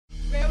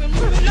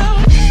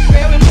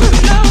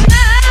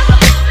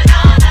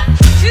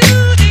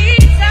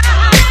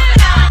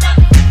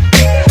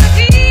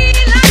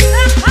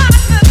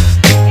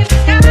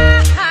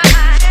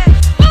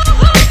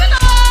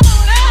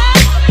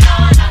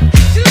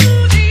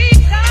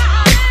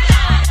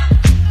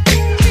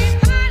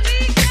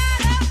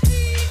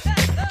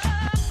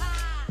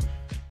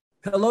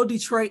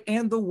Detroit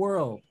and the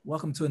world.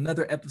 Welcome to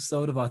another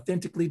episode of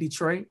Authentically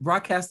Detroit,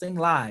 broadcasting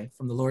live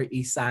from the Lower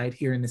East Side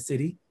here in the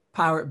city,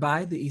 powered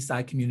by the East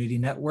Side Community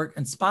Network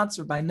and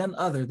sponsored by none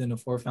other than the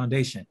Ford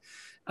Foundation,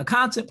 a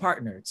content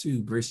partner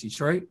to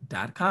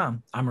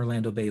bridgedetroit.com. I'm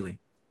Orlando Bailey.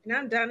 And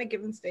I'm Donna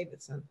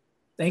Givens-Davidson.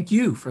 Thank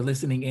you for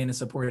listening in and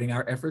supporting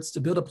our efforts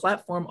to build a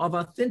platform of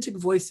authentic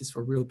voices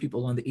for real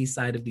people on the East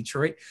Side of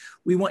Detroit.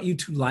 We want you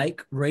to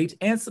like, rate,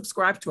 and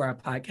subscribe to our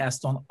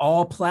podcast on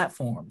all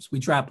platforms. We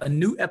drop a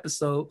new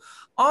episode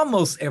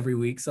almost every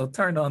week, so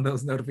turn on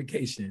those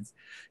notifications.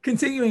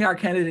 Continuing our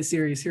candidate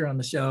series here on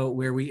the show,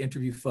 where we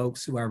interview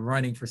folks who are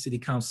running for City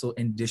Council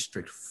in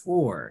District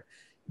 4.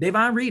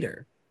 Daivon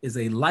Reeder is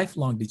a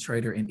lifelong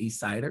Detroiter and East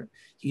Sider.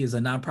 He is a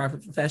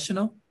nonprofit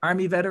professional,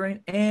 Army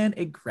veteran, and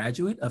a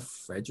graduate of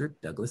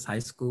Frederick Douglass High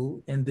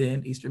School and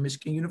then Eastern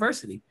Michigan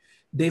University.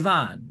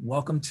 Daivon,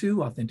 welcome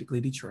to Authentically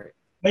Detroit.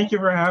 Thank you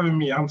for having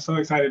me. I'm so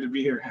excited to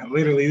be here.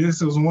 Literally,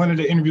 this was one of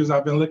the interviews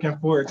I've been looking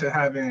forward to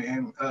having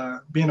and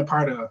being a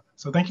part of.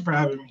 So thank you for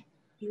having me.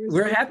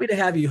 We're happy to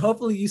have you.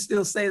 Hopefully you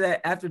still say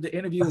that after the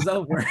interview is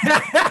over.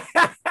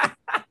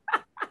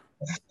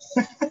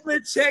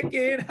 Let's check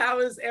in. How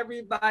is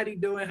everybody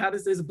doing? How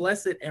does this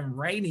blessed and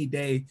rainy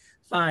day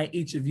find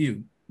each of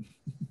you?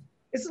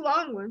 It's a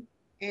long one.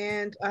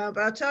 And but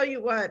I'll tell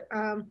you what,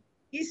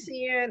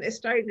 ECN is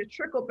starting to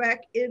trickle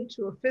back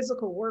into a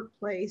physical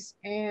workplace.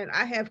 And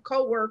I have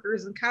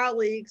coworkers and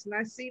colleagues, and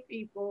I see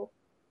people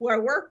who I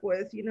work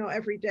with,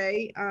 every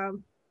day.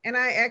 And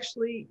I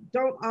actually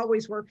don't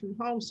always work from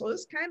home. So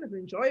it's kind of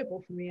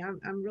enjoyable for me.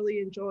 I'm really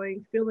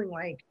enjoying feeling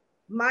like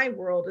my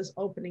world is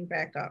opening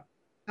back up.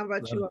 How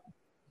about you?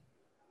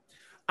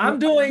 I'm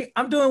doing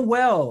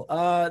well.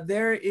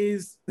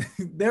 There's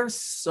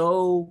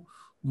so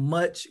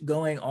much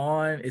going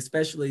on,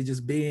 especially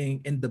just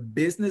being in the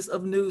business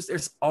of news.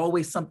 There's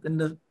always something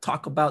to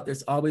talk about.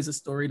 There's always a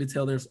story to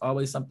tell. There's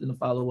always something to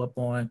follow up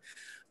on.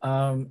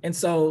 And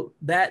so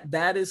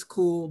that is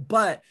cool.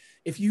 But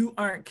if you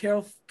aren't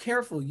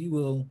careful, you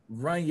will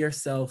run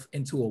yourself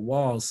into a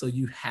wall. So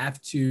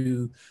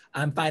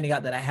I'm finding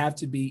out that I have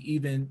to be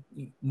even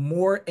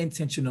more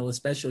intentional,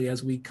 especially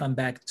as we come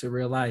back to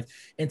real life,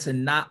 and to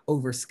not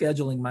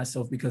overscheduling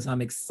myself, because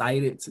I'm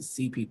excited to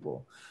see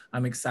people.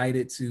 I'm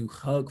excited to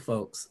hug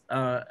folks.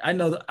 I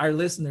know that our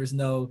listeners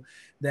know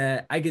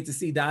that I get to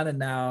see Donna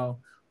now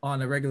on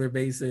a regular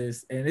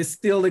basis, and it's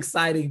still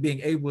exciting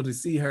being able to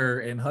see her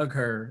and hug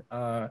her.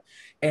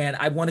 And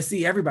I want to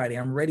see everybody.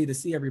 I'm ready to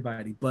see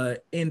everybody,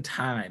 but in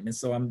time. And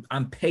so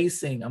I'm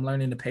pacing. I'm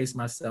learning to pace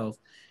myself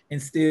and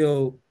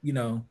still,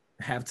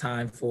 have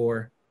time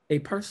for a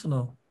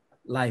personal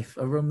life,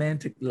 a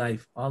romantic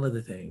life, all of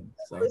the things.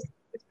 So it's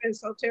been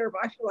so terrible.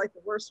 I feel like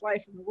the worst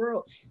wife in the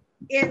world.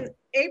 In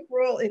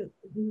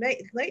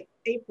late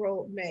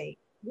April, May,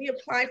 we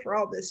applied for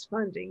all this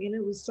funding, and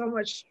it was so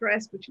much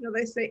stress. But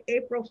they say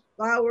April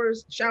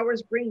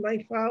showers bring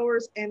late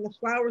flowers, and the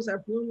flowers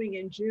are blooming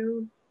in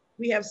June.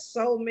 We have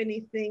so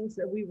many things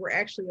that we were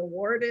actually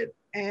awarded,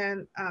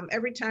 and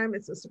every time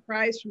it's a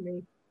surprise for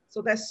me.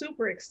 So that's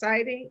super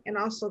exciting. And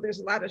also there's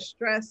a lot of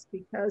stress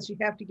because you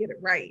have to get it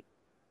right.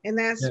 And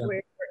that's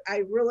where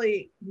I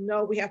really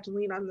know we have to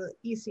lean on the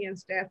ECN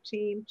staff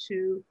team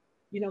to,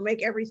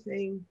 make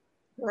everything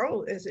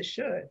grow as it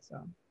should.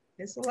 So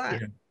it's a lot.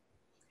 Yeah.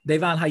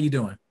 Daivon, how you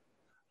doing?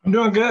 I'm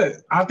doing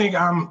good. I think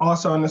I'm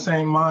also in the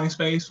same mind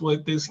space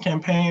with this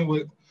campaign,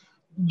 with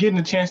getting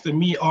a chance to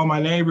meet all my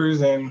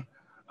neighbors and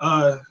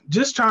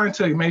just trying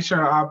to make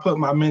sure I put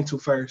my mental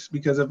first,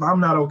 because if I'm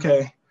not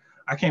okay,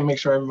 I can't make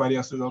sure everybody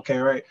else is okay,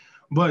 right?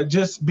 But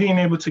just being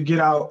able to get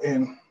out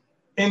and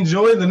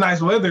enjoy the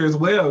nice weather as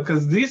well,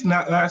 because these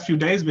last few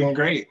days been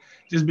great.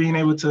 Just being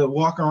able to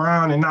walk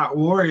around and not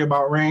worry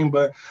about rain.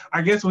 But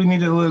I guess we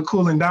needed a little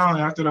cooling down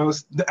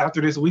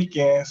after this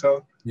weekend.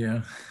 So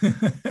yeah,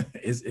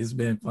 it's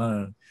been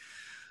fun.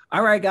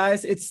 All right,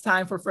 guys, it's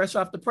time for Fresh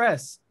Off the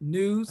Press,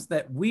 news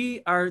that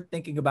we are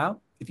thinking about.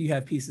 If you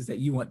have pieces that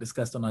you want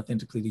discussed on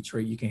Authentically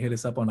Detroit, you can hit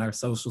us up on our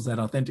socials at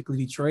Authentically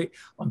Detroit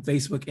on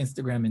Facebook,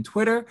 Instagram, and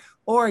Twitter,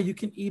 or you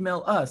can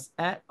email us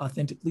at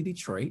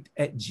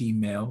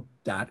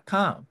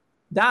authenticallydetroit@gmail.com.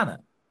 Donna,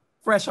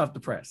 Fresh Off the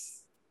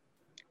Press.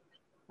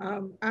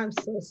 I'm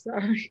so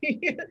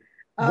sorry.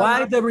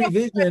 Why the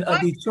revision of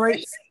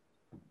Detroit?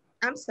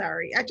 I'm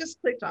sorry, I just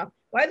clicked off.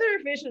 Why the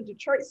revision of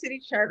Detroit City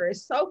Charter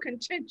is so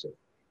contentious.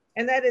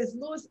 And that is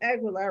Louis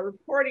Aguilar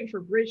reporting for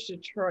Bridge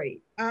Detroit.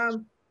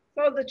 So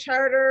the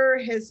charter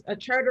has a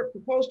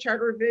proposed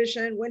charter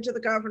revision, went to the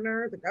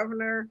governor. The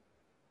governor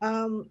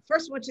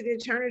first went to the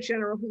attorney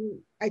general,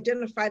 who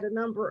identified a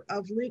number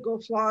of legal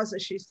flaws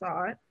as she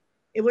saw it.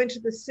 It went to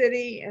the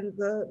city, and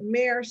the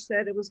mayor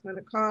said it was going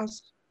to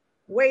cost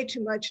way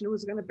too much and it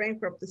was going to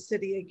bankrupt the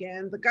city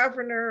again. The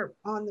governor,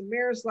 on the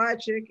mayor's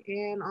logic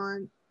and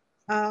on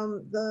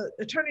the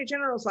attorney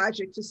general's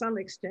logic to some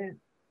extent,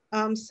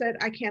 said,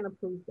 I can't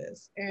approve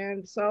this.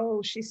 And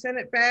so she sent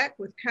it back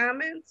with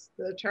comments.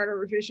 The Charter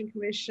Revision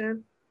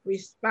Commission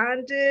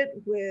responded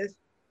with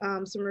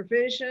some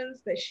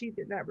revisions that she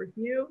did not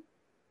review.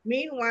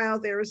 Meanwhile,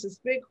 there was this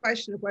big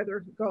question of whether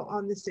it could go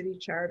on the city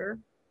charter.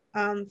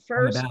 On the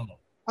First,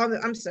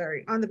 ballot. I'm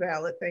sorry, on the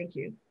ballot. Thank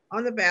you.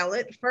 On the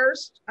ballot.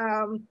 First,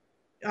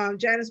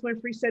 Janice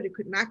Winfrey said it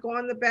could not go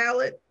on the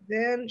ballot.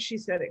 Then she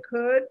said it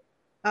could.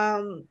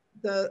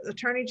 The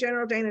Attorney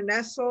General Dana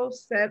Nessel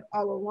said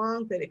all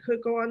along that it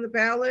could go on the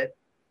ballot.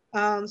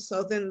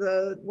 So then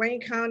the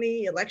Wayne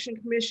County Election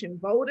Commission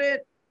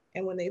voted,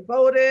 and when they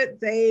voted,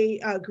 they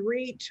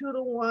agreed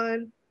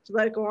 2-1 to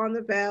let it go on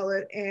the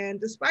ballot. And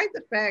despite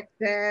the fact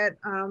that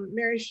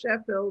Mary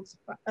Sheffield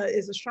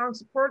is a strong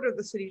supporter of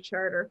the city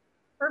charter,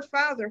 her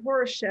father,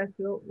 Horace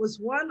Sheffield, was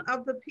one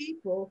of the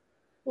people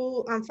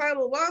who filed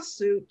a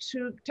lawsuit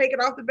to take it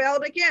off the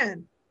ballot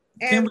again.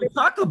 Can we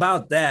talk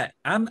about that?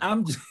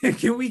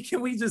 Can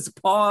we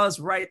just pause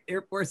right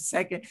there for a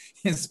second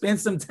and spend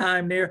some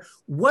time there?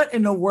 What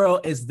in the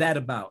world is that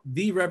about?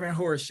 The Reverend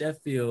Horace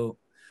Sheffield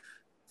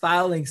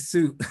filing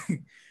suit.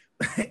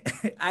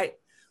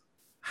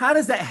 How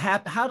does that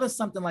happen? How does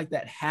something like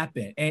that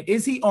happen? And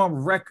is he on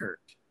record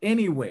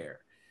anywhere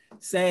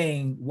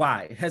saying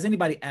why? Has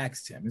anybody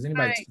asked him? Has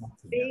anybody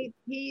talked to him?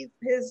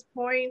 His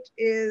point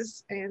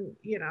is, and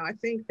I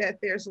think that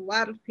there's a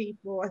lot of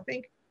people, I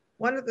think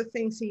one of the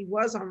things he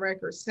was on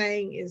record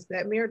saying is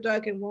that Mayor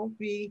Duggan won't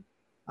be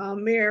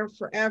mayor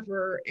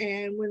forever.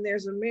 And when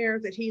there's a mayor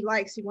that he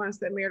likes, he wants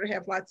that mayor to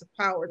have lots of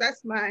power.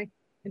 That's my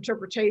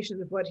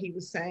interpretation of what he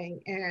was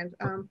saying. And,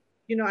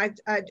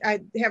 I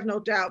have no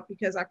doubt,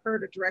 because I've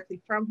heard it directly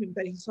from him,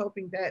 that he's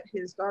hoping that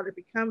his daughter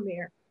become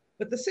mayor.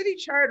 But the city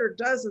charter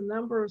does a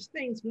number of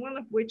things, one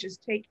of which is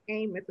take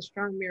aim at the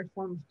strong mayor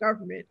form of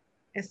government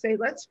and say,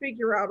 let's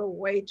figure out a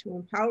way to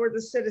empower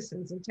the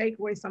citizens and take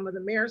away some of the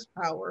mayor's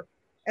power,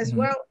 as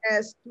well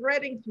as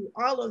threading through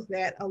all of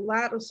that, a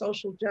lot of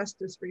social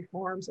justice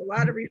reforms, a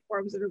lot of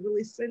reforms that are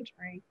really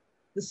centering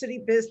the city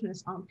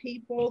business on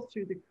people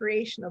through the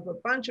creation of a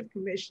bunch of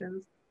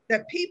commissions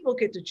that people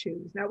get to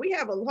choose. Now, we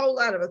have a whole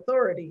lot of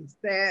authorities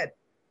that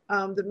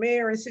the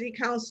mayor and city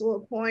council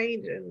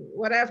appoint and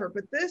whatever,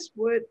 but this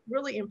would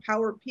really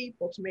empower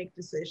people to make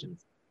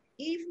decisions,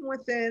 even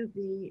within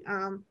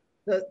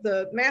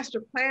the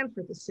master plan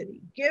for the city,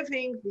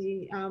 giving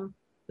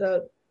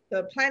the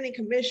planning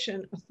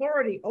commission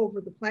authority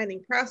over the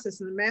planning process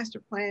and the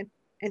master plan,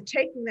 and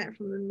taking that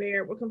from the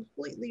mayor will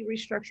completely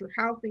restructure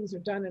how things are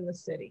done in the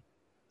city.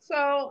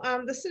 So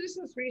the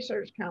Citizens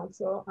Research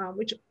Council,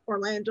 which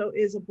Orlando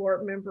is a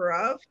board member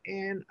of,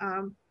 and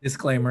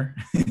disclaimer.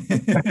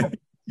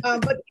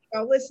 But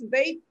listen,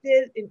 they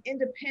did an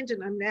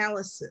independent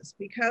analysis,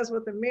 because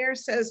what the mayor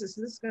says is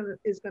this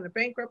is going to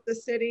bankrupt the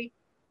city.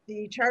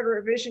 The Charter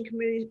Revision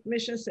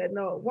Commission said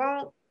no, it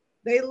won't.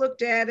 They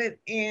looked at it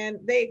and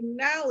they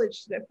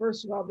acknowledged that,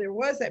 first of all, there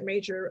was that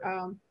major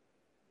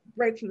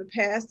break from the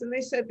past, and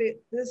they said that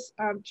this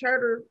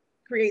charter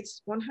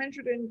creates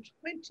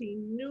 120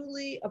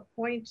 newly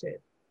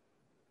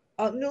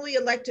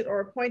elected or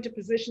appointed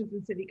positions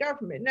in city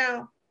government.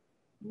 Now,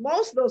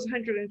 most of those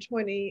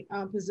 120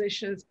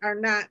 positions are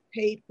not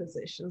paid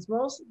positions.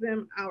 Most of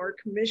them are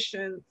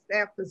commission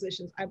staff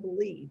positions, I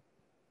believe.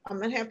 I'm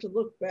gonna have to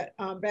look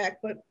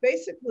back, but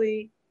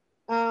basically,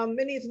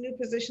 many of the new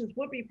positions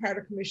would be part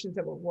of commissions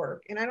that would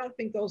work. And I don't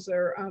think those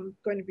are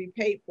going to be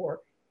paid for.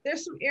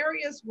 There's some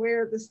areas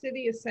where the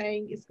city is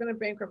saying it's going to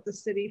bankrupt the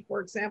city. For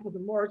example, the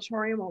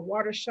moratorium on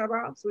water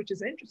shutoffs, which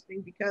is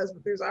interesting because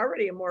there's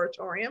already a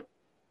moratorium.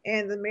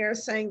 And the mayor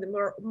is saying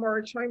the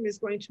moratorium is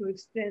going to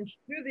extend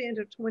through the end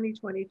of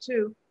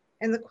 2022.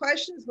 And the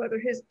question is whether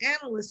his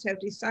analysts have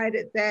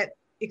decided that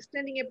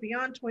extending it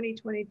beyond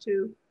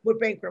 2022 would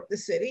bankrupt the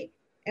city,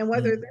 and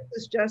whether this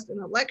is just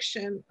an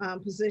election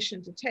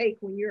position to take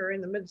when you're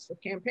in the midst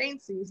of campaign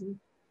season.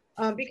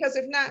 Because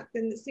if not,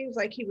 then it seems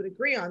like he would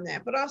agree on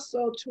that, but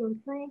also to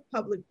improve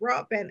public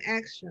broadband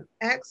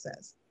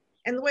access.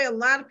 And the way a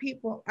lot of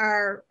people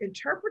are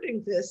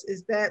interpreting this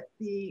is that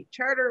the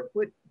charter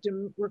would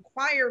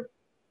require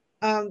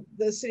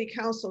the city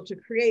council to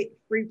create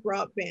free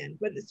broadband,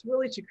 but it's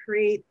really to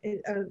create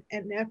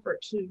an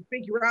effort to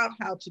figure out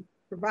how to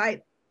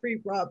provide free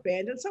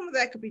broadband. And some of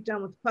that could be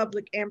done with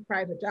public and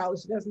private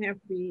dollars. It doesn't have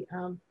to be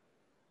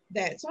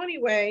that. So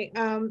anyway,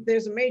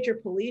 there's a major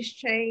police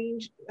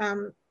change.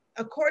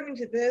 According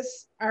to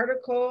this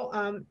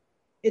article,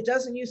 it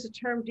doesn't use the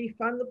term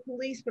defund the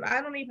police, but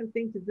I don't even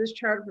think that this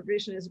charter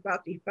provision is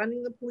about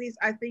defunding the police.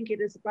 I think it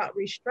is about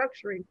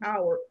restructuring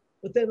power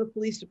within the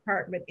police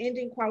department,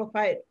 ending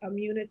qualified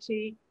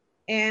immunity,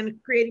 and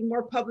creating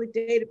more public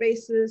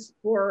databases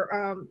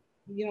for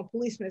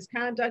police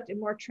misconduct and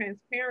more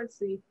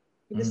transparency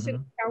for the city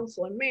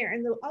council and mayor.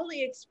 And the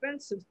only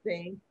expensive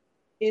thing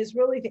is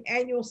really the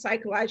annual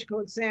psychological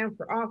exam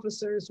for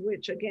officers,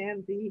 which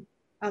again, the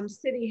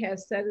city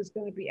has said is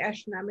going to be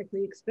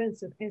astronomically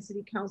expensive, and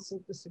city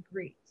council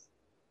disagrees.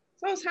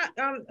 So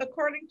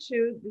according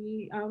to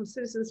the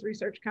Citizens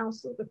Research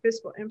Council, the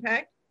fiscal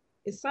impact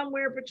is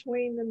somewhere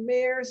between the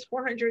mayor's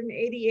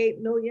 $488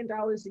 million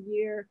a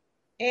year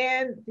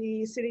and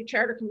the city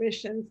charter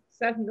commission's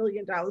 $7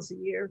 million a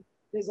year.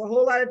 There's a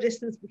whole lot of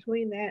distance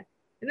between that.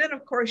 And then,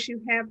 of course,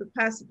 you have the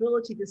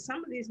possibility that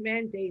some of these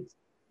mandates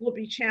will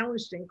be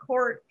challenged in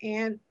court,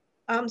 and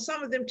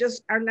some of them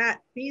just are not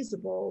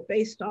feasible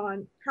based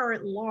on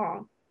current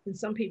law in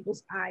some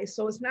people's eyes.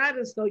 So it's not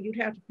as though you'd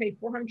have to pay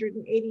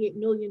 $488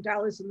 million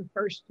in the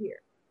first year.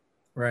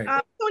 Right.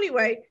 So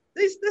anyway,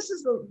 this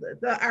is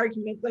the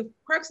argument, the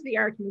crux of the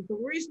argument, the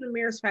reason the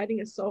mayor is fighting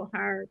it so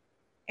hard.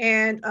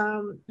 And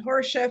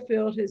Horace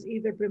Sheffield has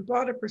either been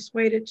bought or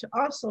persuaded to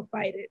also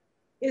fight it,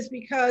 is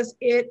because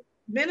it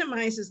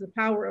minimizes the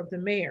power of the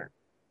mayor.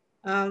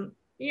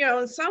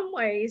 In some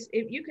ways,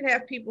 if you could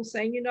have people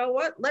saying, you know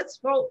what, let's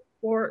vote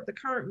for the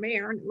current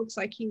mayor, and it looks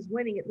like he's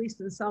winning, at least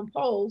in some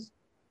polls.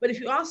 But if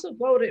you also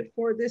voted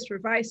for this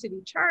revised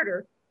city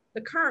charter,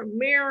 the current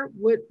mayor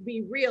would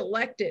be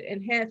reelected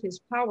and have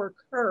his power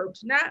curbed,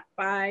 not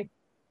by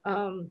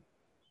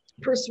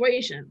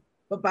persuasion,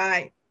 but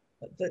by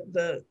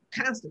the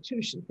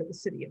Constitution for the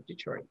city of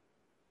Detroit.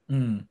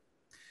 Mm.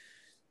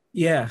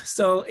 Yeah,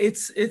 so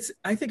it's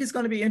I think it's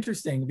going to be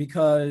interesting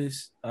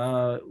because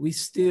we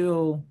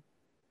still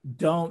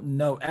don't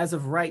know as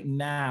of right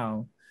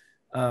now.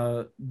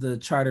 The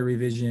charter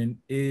revision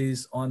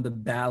is on the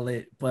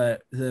ballot,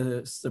 but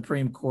the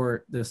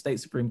state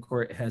Supreme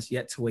Court has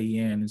yet to weigh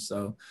in. And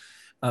so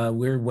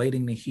we're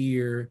waiting to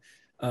hear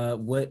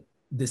what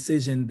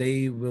decision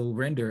they will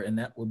render, and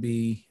that will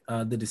be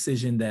the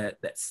decision that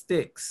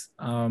sticks.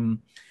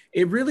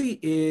 It really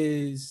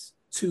is,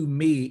 to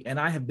me, and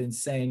I have been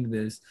saying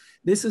this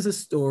is a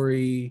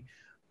story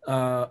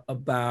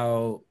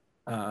about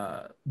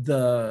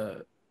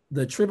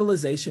the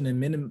trivialization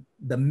and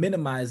the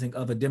minimizing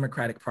of a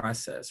democratic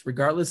process.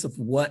 Regardless of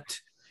what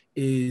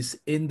is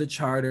in the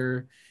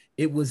charter,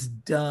 it was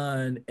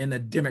done in a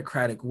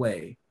democratic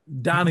way.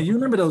 Donna, you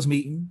remember those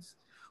meetings?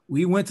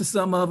 We went to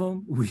some of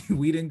them.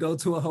 We didn't go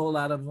to a whole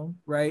lot of them,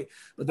 right?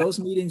 But those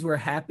meetings were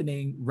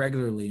happening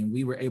regularly, and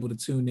we were able to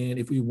tune in.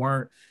 If we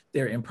weren't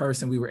there in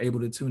person, we were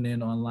able to tune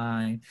in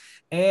online.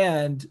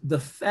 And the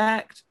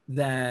fact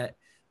that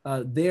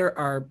there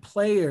are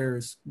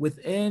players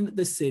within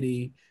the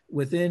city,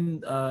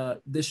 within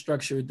this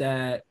structure,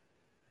 that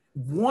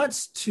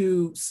wants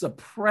to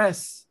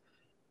suppress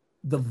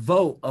the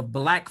vote of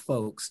Black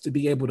folks to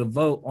be able to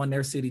vote on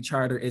their city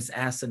charter is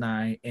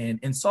asinine and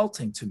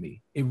insulting to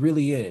me. It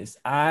really is.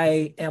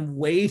 I am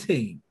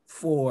waiting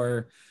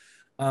for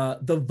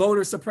the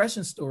voter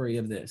suppression story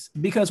of this,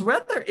 because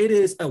whether it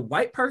is a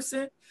white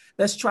person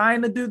that's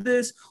trying to do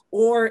this,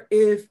 or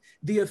if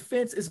the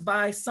offense is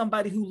by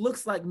somebody who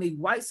looks like me,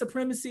 white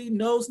supremacy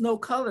knows no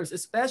colors,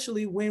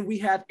 especially when we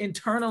have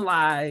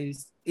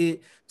internalized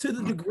it to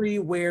the degree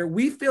where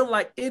we feel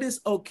like it is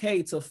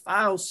okay to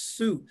file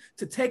suit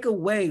to take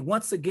away,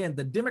 once again,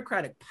 the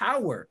democratic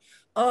power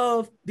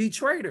of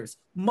Detroiters,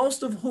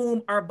 most of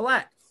whom are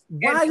Black.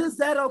 Why is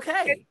that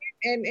okay?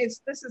 And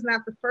this is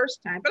not the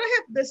first time, but I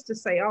have this to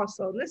say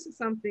also, and this is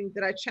something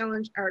that I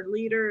challenge our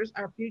leaders,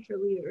 our future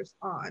leaders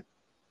on.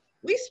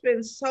 We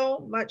spend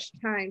so much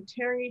time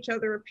tearing each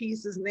other to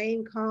pieces,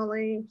 name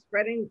calling,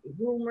 spreading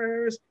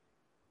rumors,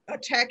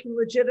 attacking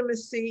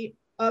legitimacy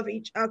of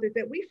each other,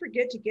 that we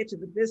forget to get to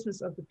the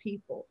business of the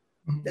people.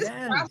 This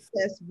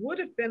process would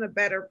have been a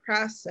better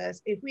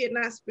process if we had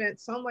not spent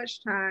so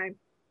much time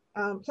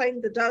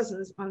playing the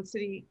dozens on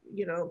city,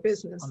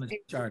 business. On the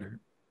charter.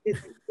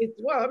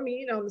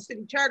 On the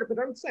city charter, but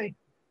I'm saying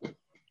on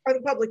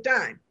the public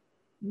dime.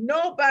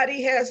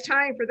 Nobody has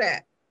time for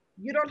that.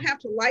 You don't have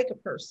to like a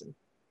person,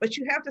 but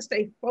you have to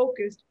stay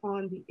focused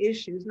on the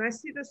issues. And I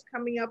see this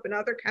coming up in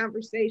other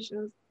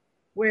conversations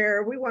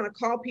where we want to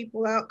call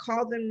people out,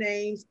 call them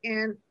names.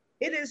 And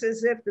it is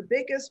as if the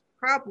biggest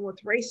problem with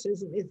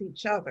racism is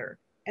each other.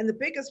 And the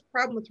biggest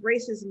problem with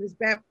racism is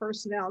bad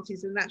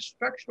personalities and not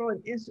structural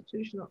and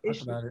institutional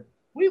issues.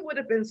 We would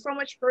have been so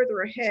much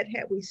further ahead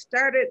had we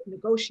started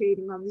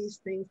negotiating on these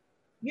things,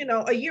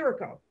 a year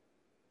ago.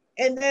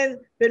 And then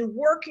been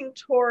working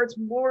towards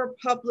more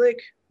public,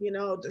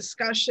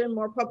 discussion,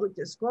 more public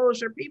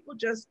disclosure. People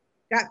just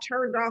got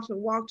turned off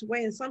and walked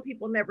away, and some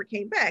people never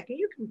came back. And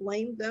you can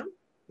blame them.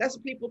 That's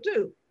what people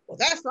do. Well,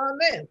 that's on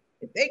them.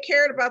 If they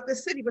cared about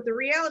this city. But the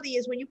reality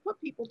is, when you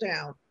put people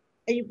down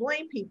and you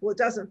blame people, it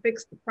doesn't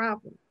fix the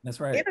problem. That's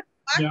right. In a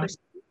democracy,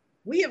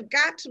 we have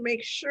got to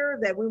make sure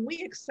that when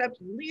we accept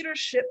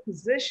leadership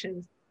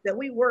positions, that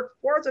we work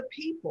for the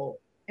people,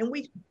 and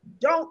we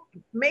don't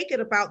make it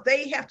about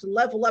they have to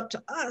level up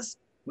to us.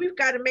 We've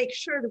got to make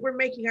sure that we're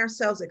making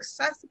ourselves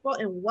accessible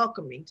and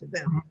welcoming to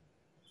them.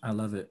 I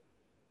love it.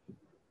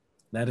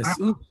 That is.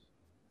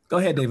 Go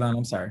ahead, Daivon.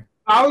 I'm sorry.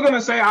 I was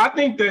gonna say, I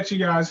think that you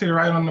guys hit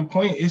right on the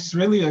point. It's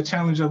really a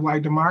challenge of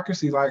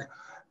democracy.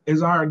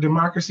 Is our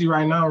democracy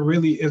right now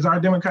is our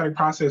democratic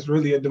process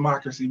really a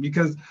democracy?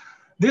 Because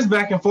this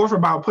back and forth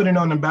about putting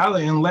on the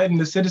ballot and letting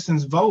the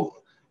citizens vote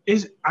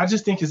I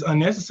just think it's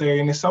unnecessary,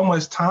 and there's so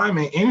much time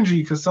and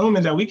energy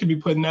consuming that we could be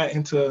putting that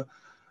into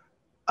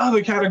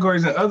other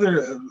categories and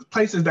other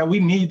places that we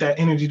need that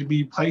energy to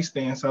be placed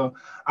in. So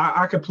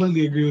I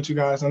completely agree with you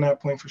guys on that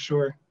point for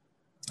sure.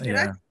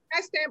 Yeah.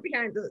 I stand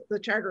behind the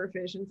charter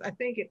revisions. I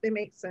think they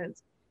make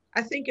sense.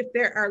 I think if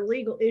there are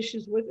legal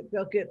issues with it,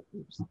 they'll get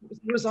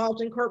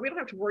resolved in court. We don't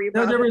have to worry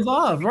They're about it.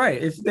 resolved,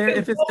 right? If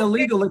it's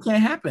illegal, it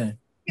can't happen.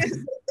 It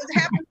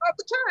happens all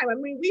the time. I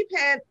mean, we've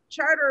had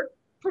charter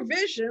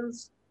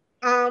provisions,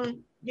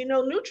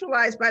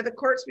 neutralized by the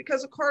courts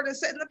because the court has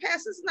said in the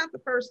past, this is not the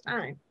first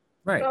time.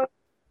 Right. So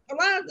a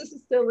lot of this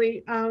is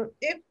silly.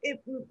 If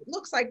it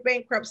looks like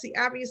bankruptcy,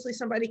 obviously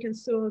somebody can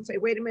sue and say,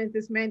 wait a minute,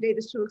 this mandate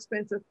is too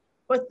expensive.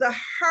 But the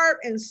heart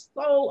and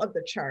soul of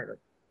the charter,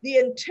 the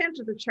intent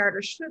of the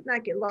charter should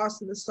not get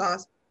lost in the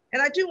sauce.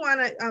 And I do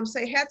want to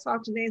say hats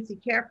off to Nancy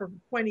Caff for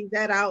pointing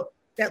that out,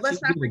 that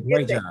let's not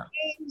forget the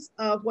aims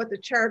of what the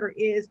charter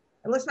is,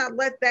 and let's not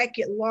let that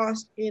get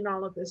lost in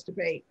all of this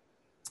debate.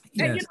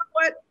 Yes. And you know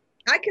what?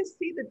 I can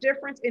see the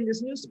difference in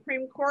this new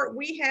Supreme Court.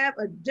 We have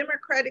a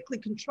democratically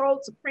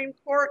controlled Supreme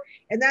Court,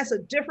 and that's a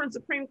different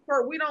Supreme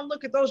Court. We don't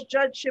look at those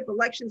judgeship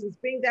elections as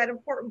being that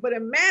important, but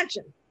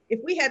imagine if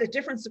we had a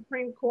different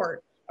Supreme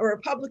Court, a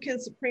Republican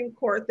Supreme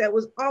Court that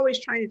was always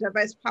trying to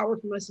divest power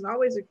from us and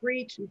always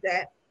agreed to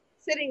that,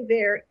 sitting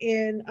there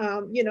in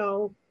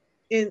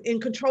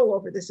control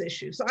over this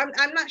issue. So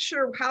I'm not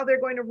sure how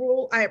they're going to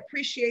rule. I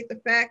appreciate the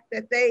fact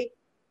that they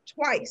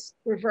twice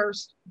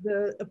reversed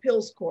the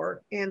appeals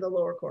court and the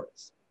lower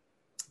courts.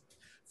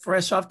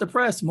 Fresh off the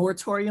press,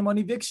 moratorium on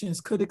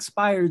evictions could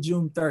expire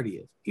June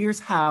 30th. Here's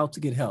how to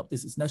get help.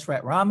 This is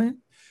Nusrat Rahman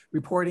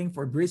reporting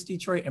for Bridge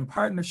Detroit in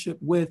partnership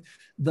with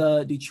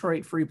the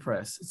Detroit Free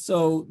Press.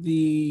 So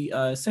the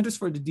Centers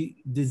for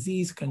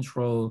Disease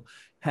Control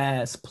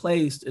has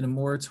placed a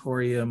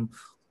moratorium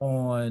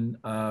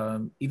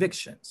on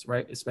evictions,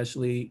 right?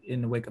 Especially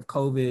in the wake of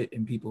COVID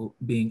and people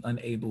being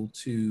unable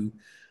to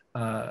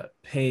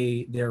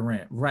pay their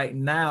rent. Right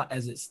now,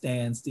 as it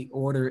stands, the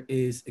order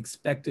is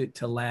expected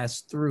to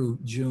last through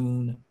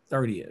June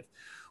 30th.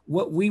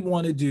 What we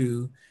want to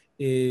do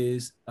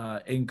is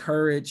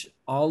encourage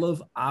all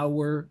of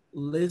our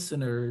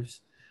listeners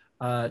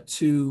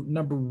to,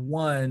 number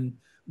one,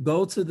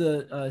 go to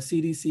the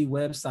CDC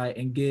website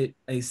and get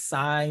a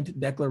signed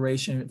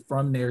declaration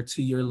from there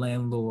to your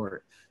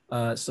landlord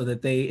so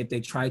that if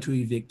they try to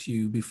evict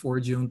you before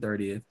June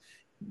 30th,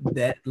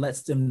 that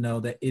lets them know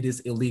that it is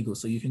illegal.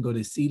 So you can go to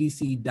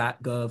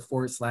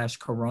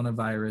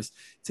cdc.gov/coronavirus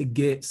to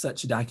get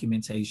such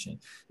documentation.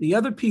 The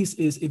other piece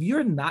is if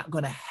you're not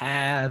going to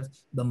have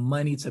the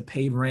money to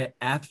pay rent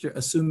after,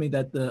 assuming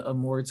that the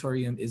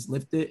moratorium is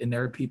lifted, and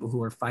there are people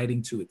who are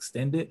fighting to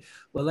extend it,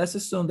 but let's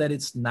assume that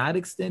it's not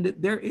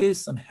extended, there is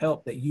some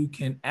help that you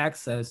can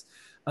access.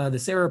 The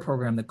SARA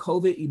program, the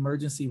COVID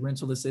Emergency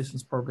Rental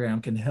Assistance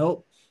Program, can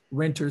help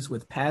renters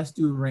with past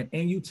due rent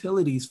and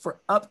utilities for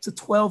up to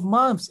 12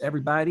 months,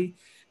 everybody.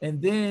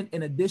 And then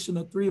an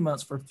additional 3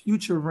 months for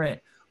future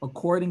rent,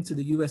 according to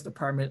the U.S.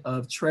 Department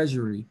of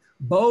Treasury.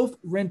 Both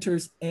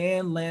renters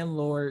and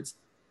landlords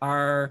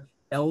are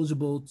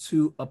eligible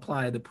to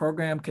apply. The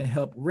program can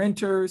help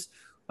renters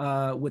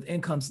with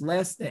incomes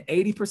less than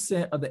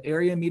 80% of the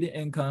area median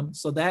income.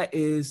 So that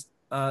is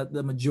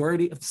the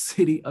majority of the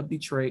city of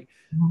Detroit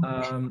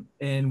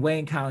in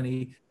Wayne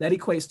County. That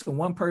equates to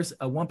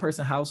a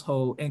one-person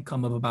household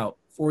income of about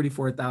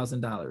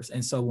 $44,000,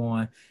 and so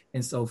on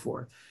and so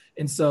forth.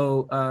 And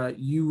so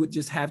you would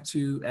just have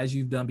to, as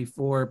you've done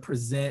before,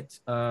 present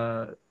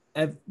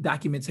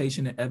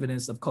documentation and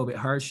evidence of COVID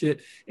hardship.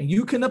 And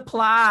you can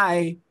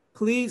apply,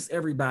 please,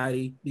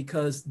 everybody,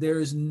 because there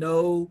is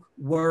no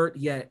word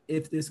yet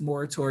if this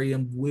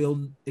moratorium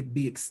will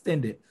be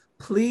extended.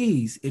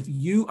 Please, if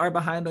you are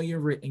behind on your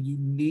rent and you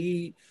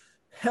need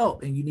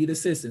help and you need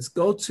assistance,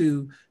 go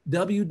to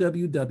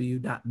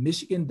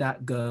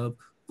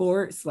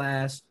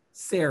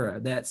www.michigan.gov/SARA.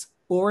 That's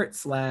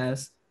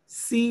 /CERA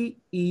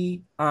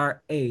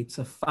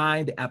to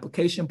find the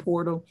application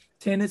portal.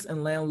 Tenants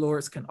and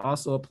landlords can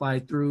also apply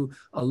through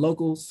a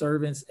local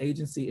servants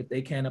agency if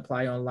they can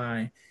apply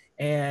online.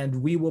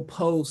 And we will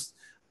post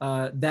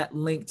that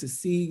link to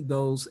see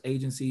those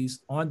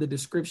agencies on the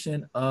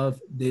description of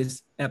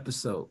this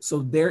episode. So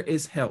there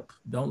is help.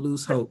 Don't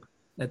lose hope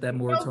that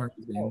moratorium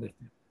is being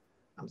lifted.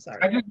 I'm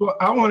sorry.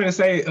 I wanted to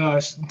say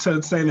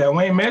that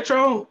Wayne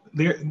Metro,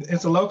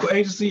 it's a local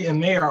agency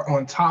and they are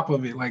on top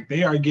of it. Like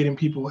they are getting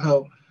people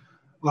help,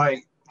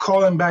 like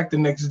calling back the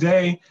next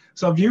day.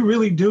 So if you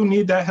really do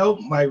need that help,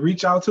 like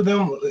reach out to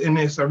them, and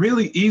it's a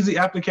really easy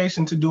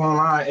application to do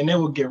online, and they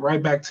will get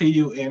right back to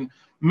you and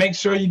make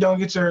sure you don't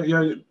get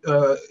your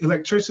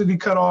electricity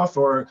cut off,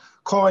 or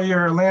call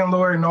your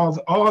landlord and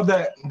all of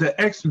that,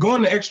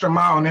 going the extra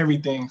mile and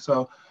everything.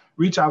 So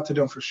reach out to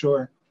them for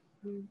sure.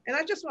 And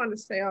I just wanted to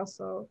say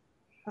also,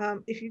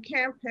 if you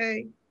can't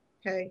pay.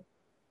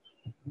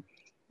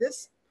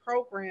 This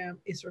program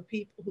is for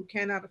people who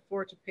cannot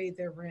afford to pay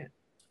their rent.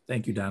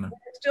 Thank you, Donna. There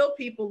are still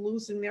people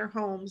losing their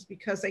homes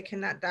because they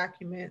cannot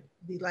document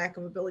the lack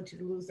of ability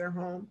to lose their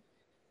home.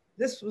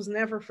 This was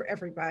never for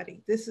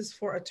everybody. This is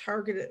for a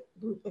targeted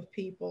group of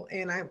people.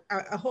 And I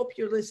hope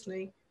you're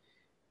listening.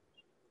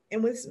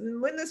 And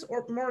when this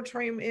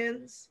moratorium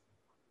ends,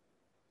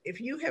 if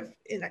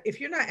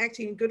you're not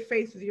acting in good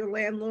faith with your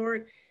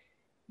landlord,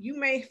 you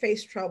may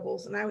face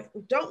troubles, and I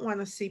don't want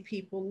to see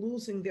people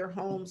losing their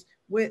homes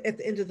at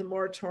the end of the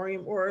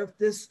moratorium, or if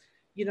this,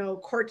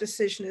 court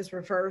decision is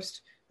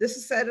reversed. This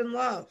is said in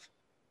love.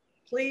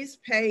 Please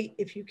pay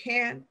if you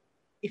can.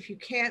 If you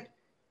can't,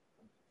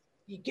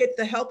 you get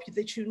the help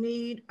that you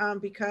need,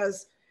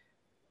 because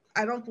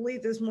I don't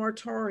believe this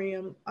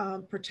moratorium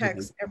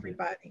protects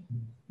everybody.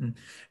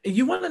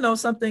 You want to know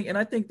something, and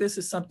I think this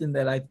is something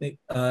that I think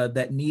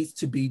that needs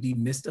to be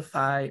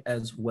demystified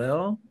as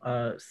well.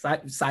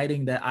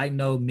 Citing that I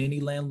know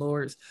many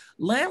landlords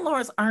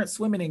aren't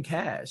swimming in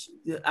cash.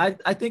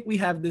 I think we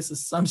have this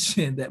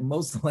assumption that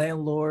most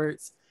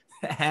landlords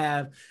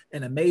have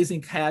an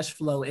amazing cash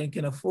flow and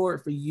can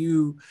afford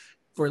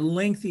for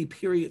lengthy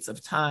periods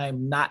of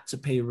time not to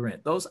pay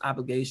rent. Those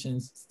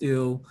obligations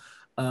still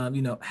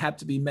have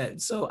to be met.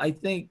 So I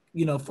think,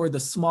 for the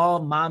small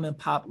mom and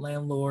pop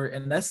landlord,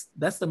 and that's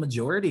the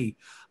majority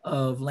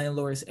of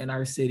landlords in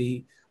our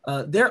city,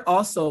 they're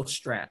also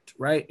strapped,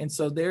 right? And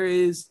so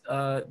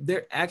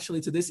there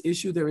actually, to this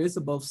issue, there is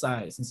a both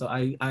sides. And so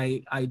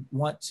I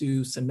want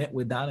to submit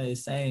what Donna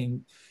is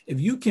saying.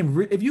 If you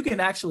can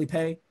actually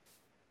pay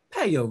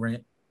your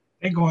rent.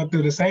 They're going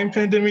through the same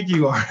pandemic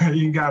you are.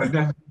 You got to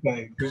definitely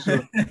pay, for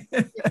sure.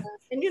 Yeah.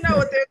 And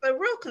there's a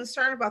real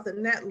concern about the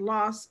net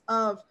loss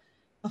of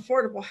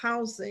affordable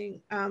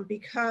housing,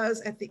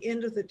 because at the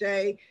end of the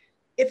day,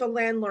 if a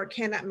landlord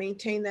cannot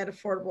maintain that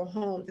affordable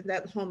home, then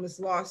that home is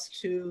lost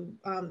to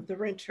the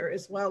renter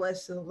as well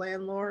as to the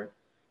landlord.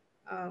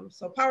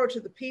 So power to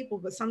the people,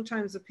 but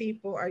sometimes the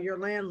people are your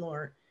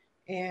landlord,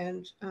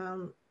 and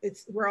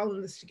we're all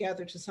in this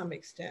together to some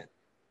extent.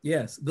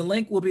 Yes, the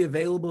link will be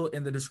available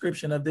in the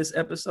description of this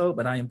episode,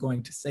 but I am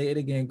going to say it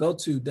again. Go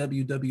to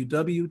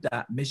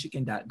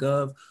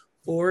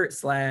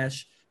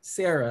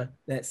www.michigan.gov/Sarah,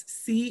 that's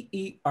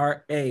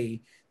CERA,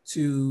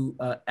 to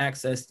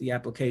access the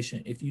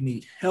application. If you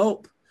need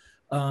help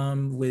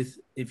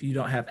if you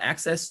don't have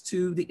access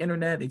to the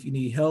internet, if you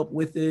need help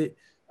with it,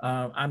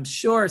 I'm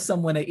sure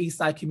someone at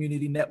Eastside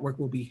Community Network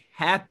will be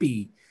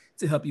happy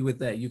to help you with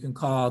that. You can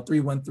call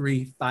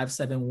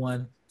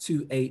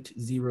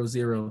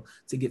 313-571-2800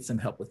 to get some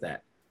help with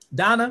that.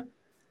 Donna,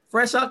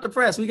 fresh off the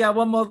press, we got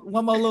one more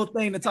little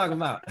thing to talk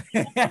about.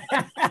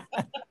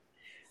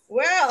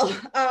 Well,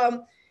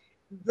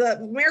 the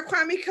Mayor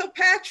Kwame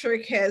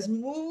Kilpatrick has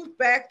moved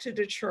back to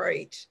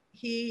Detroit.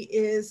 He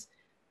is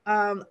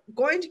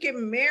going to get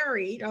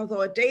married,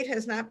 although a date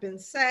has not been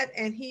set,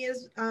 and he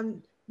is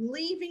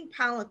leaving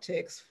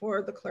politics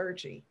for the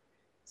clergy.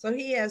 So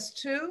he has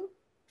 2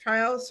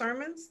 trial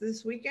sermons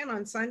this weekend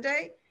on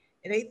Sunday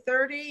at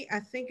 8:30. I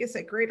think it's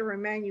at Greater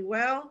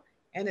Emmanuel,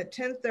 and at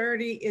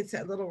 10:30 it's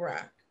at Little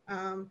Rock.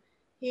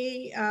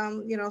 He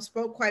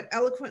spoke quite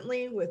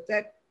eloquently with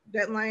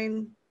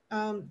Deadline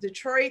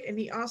Detroit, and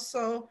he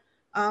also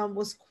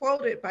was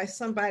quoted by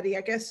somebody,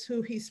 I guess,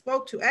 who he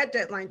spoke to at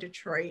Deadline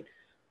Detroit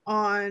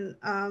on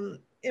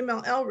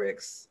ML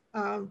Elrich's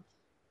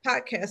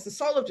podcast, The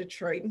Soul of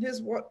Detroit, and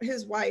his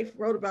wife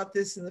wrote about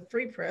this in the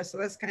Free Press. So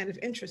that's kind of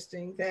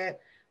interesting that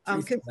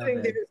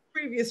considering their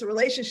previous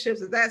relationships,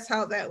 that's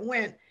how that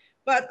went.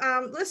 But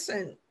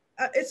listen,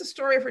 it's a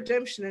story of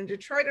redemption, and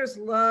Detroiters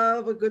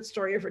love a good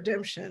story of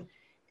redemption.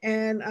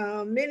 And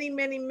many,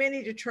 many,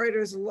 many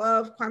Detroiters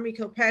love Kwame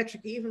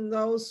Kilpatrick, even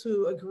those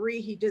who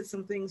agree he did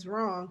some things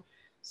wrong.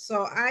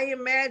 So I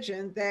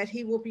imagine that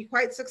he will be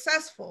quite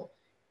successful.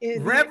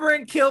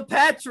 Reverend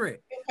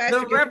Kilpatrick,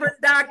 the Reverend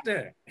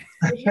Doctor.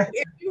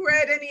 If you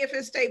read any of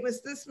his statements,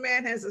 this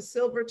man has a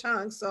silver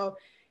tongue. So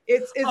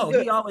it's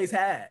good. He always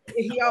had.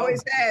 He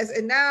always has.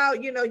 And now,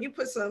 you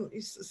put some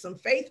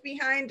faith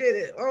behind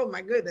it. Oh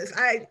my goodness.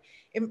 I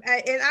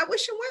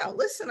wish him well.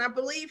 Listen, I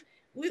believe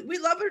we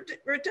love a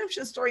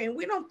redemption story, and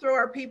we don't throw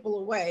our people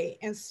away.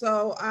 And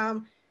so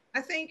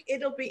I think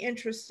it'll be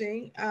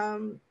interesting.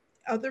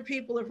 Other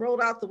people have rolled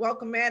out the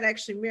welcome mat.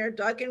 Actually, Mayor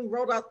Duggan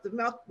rolled out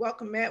the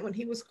welcome mat when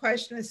he was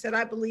questioned and said,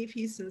 I believe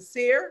he's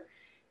sincere.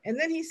 And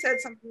then he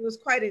said something that was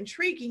quite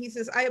intriguing. He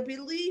says, I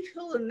believe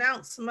he'll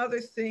announce some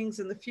other things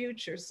in the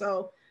future.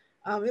 So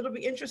it'll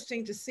be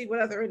interesting to see what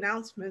other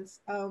announcements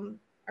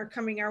are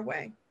coming our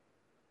way.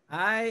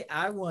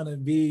 I want to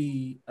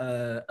be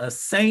a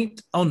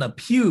saint on the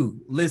pew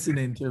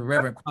listening to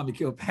Reverend Kwame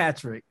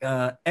Kilpatrick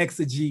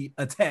exegete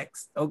a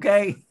text,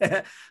 okay?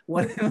 It's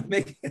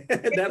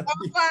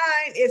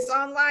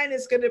online.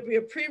 It's going to be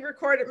a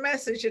pre-recorded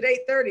message at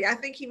 8:30. I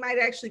think he might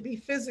actually be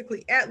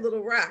physically at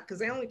Little Rock, because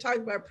they only talk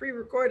about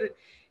pre-recorded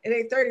at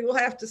 8:30. We'll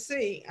have to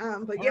see.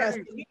 But yes,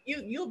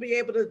 you'll be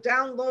able to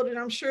download it.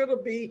 I'm sure it'll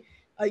be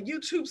a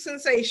YouTube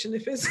sensation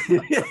if it's...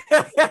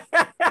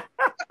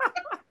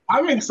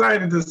 I'm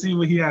excited to see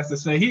what he has to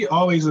say. He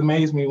always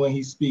amazes me when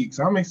he speaks.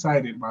 I'm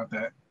excited about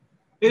that.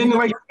 And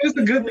it's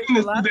a good thing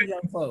to see that,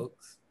 young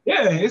folks.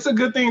 Yeah, it's a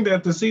good thing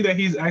to see that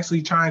he's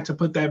actually trying to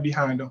put that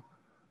behind him.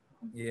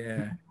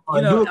 Yeah.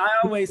 I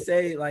always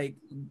say,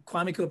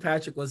 Kwame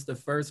Kilpatrick was the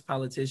first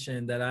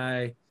politician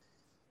that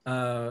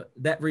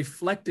that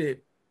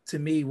reflected to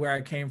me where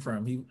I came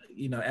from. He,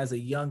 as a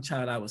young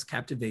child, I was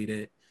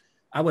captivated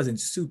I wasn't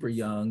super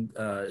young,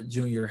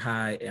 junior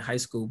high and high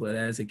school, but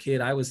as a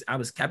kid, I was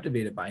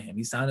captivated by him.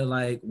 He sounded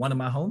like one of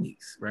my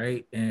homies,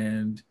 right?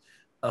 And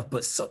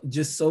but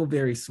just so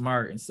very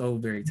smart and so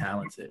very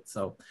talented.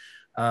 So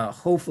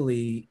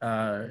hopefully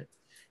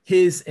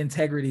his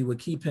integrity would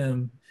keep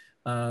him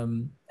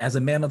as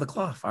a man of the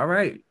cloth. All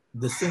right.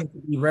 The soon to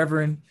be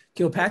Reverend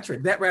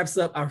Kilpatrick. That wraps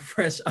up our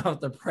Fresh Off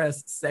the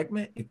Press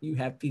segment. If you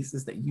have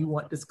pieces that you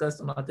want discussed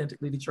on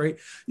Authentically Detroit,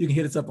 you can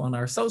hit us up on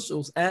our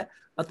socials at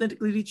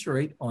Authentically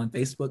Detroit on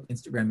Facebook,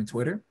 Instagram, and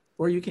Twitter,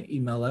 or you can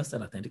email us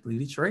at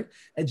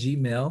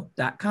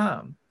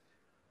authenticallydetroit@gmail.com.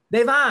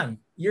 Daivon,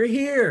 you're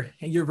here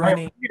and you're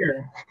running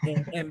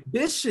an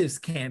ambitious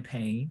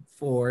campaign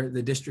for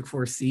the District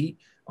 4 seat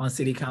on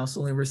City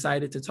Council, and we're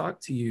excited to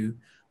talk to you.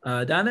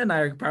 Donna and I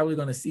are probably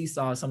going to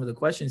seesaw some of the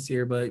questions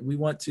here, but we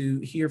want to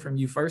hear from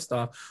you first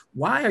off.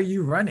 Why are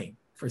you running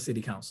for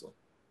City Council?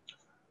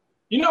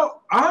 You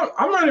know,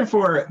 I'm running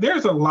for it.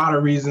 There's a lot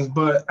of reasons,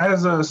 but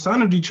as a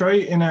son of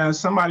Detroit and as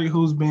somebody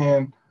who's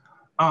been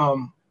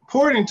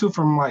poured into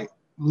from like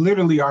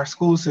literally our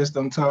school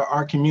system to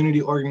our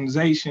community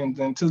organizations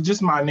and to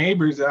just my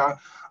neighbors, I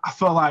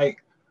felt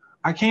like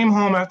I came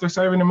home after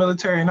serving the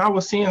military and I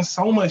was seeing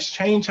so much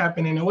change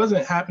happening. It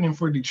wasn't happening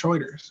for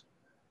Detroiters.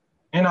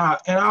 And I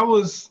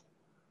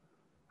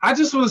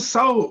just was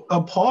so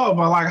appalled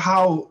by like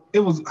how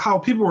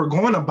people were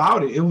going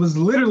about it. It was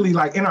literally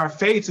like in our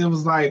face. It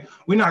was like,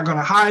 we're not going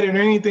to hide it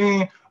or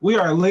anything. We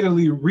are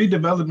literally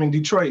redeveloping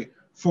Detroit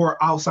for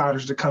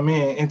outsiders to come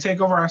in and take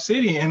over our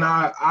city. And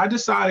I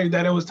decided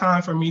that it was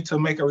time for me to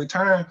make a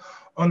return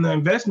on the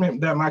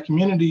investment that my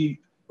community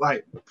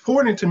like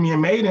poured into me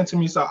and made into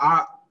me. So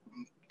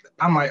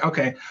I'm like,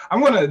 okay,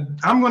 I'm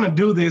gonna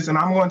do this, and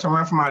I'm going to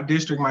run for my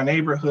district, my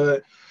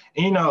neighborhood.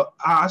 And, you know,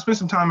 I spent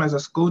some time as a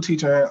school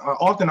teacher.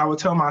 Often I would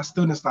tell my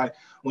students, like,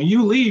 when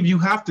you leave, you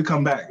have to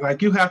come back.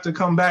 Like, you have to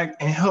come back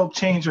and help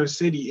change your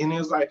city. And it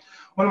was like,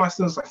 one of my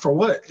students like, for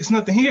what? It's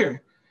nothing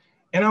here.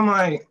 And I'm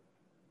like,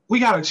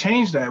 we got to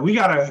change that. We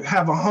got to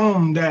have a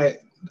home that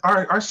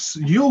our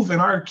youth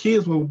and our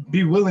kids will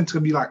be willing to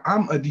be like,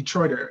 I'm a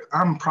Detroiter.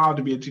 I'm proud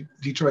to be a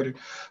Detroiter.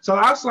 So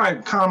that's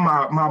like kind of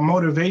my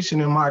motivation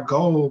and my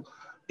goal.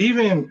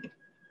 Even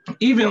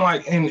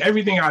like in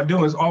everything I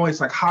do is always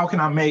like, how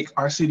can I make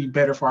our city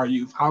better for our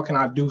youth? How can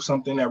I do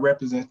something that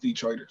represents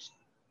Detroiters?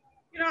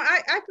 You know,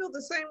 I feel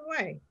the same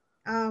way.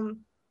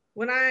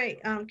 When I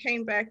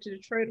came back to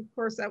Detroit, of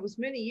course, that was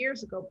many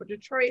years ago, but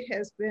Detroit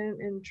has been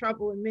in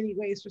trouble in many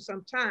ways for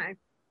some time.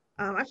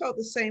 I felt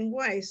the same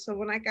way. So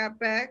when I got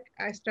back,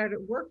 I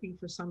started working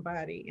for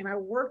somebody, and I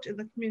worked in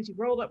the community,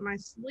 rolled up my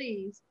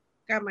sleeves,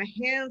 got my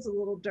hands a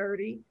little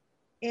dirty,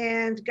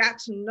 and got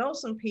to know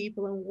some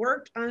people and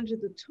worked under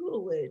the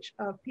tutelage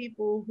of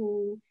people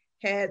who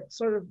had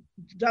sort of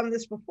done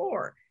this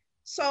before.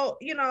 So,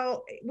 you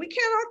know, we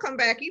can't all come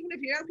back. Even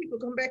if young people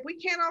come back, we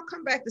can't all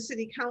come back to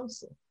city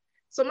council.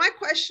 So my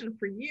question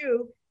for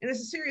you, and it's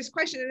a serious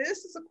question, and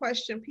this is a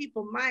question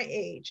people my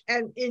age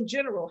and in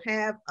general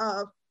have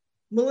of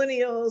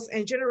millennials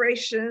and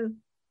Generation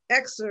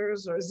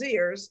Xers or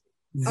Zers.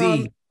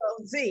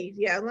 Z,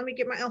 yeah, let me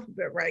get my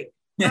alphabet right.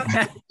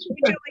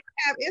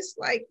 It's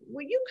like,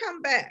 when you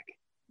come back,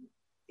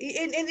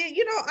 and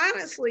you know,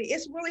 honestly,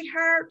 it's really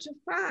hard to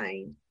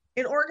find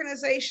in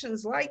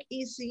organizations like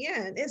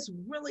ECN. It's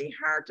really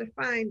hard to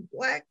find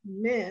Black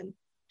men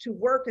to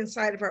work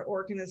inside of our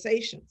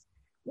organizations.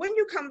 When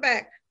you come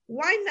back,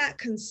 why not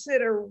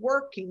consider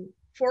working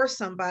for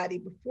somebody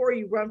before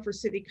you run for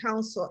city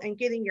council and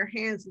getting your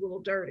hands a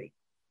little dirty?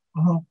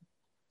 Uh-huh.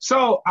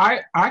 So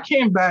I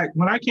came back.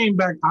 When I came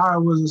back, I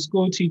was a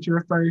school teacher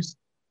at first.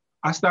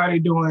 I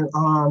started doing,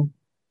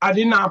 I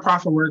did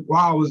nonprofit work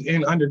while I was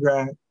in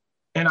undergrad,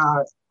 and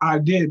I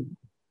did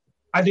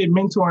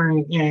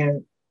mentoring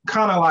and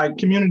kind of like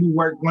community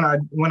work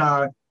when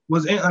I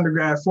was in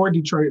undergrad for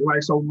Detroit.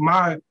 Like, so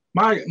my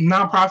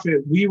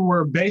nonprofit, we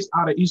were based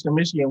out of Eastern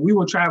Michigan. We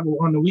would travel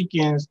on the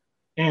weekends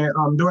and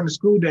during the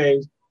school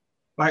days,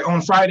 like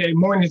on Friday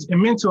mornings,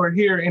 and mentor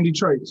here in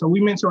Detroit. So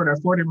we mentored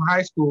at 4 different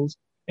high schools,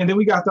 and then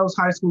we got those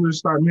high schoolers to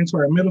start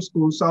mentoring middle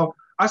school. So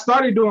I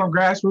started doing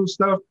grassroots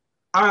stuff.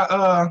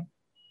 I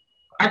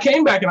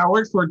came back and I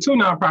worked for 2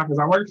 nonprofits.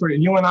 I worked for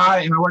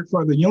UNI and I worked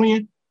for the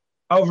Union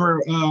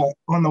over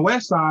on the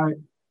west side.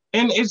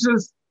 And it's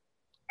just,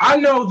 I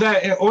know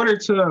that in order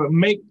to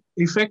make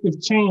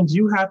effective change,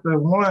 you have to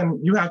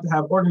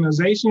have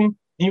organization, and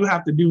you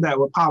have to do that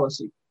with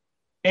policy.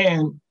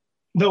 And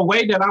the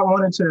way that I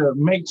wanted to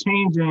make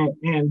change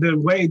and the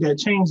way that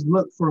change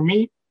looked for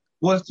me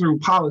was through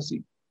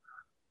policy.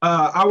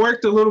 I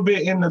worked a little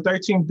bit in the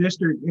 13th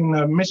district in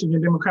the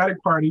Michigan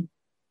Democratic Party,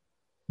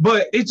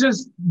 but it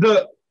just,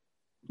 the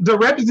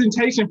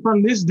representation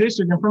from this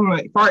district and from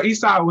the far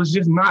east side was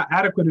just not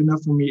adequate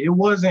enough for me. It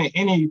wasn't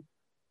any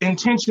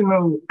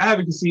intentional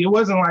advocacy. It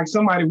wasn't like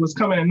somebody was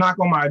coming and knock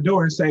on my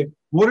door and say,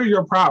 what are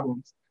your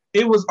problems?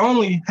 It was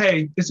only,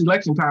 hey, it's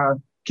election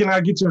time. Can I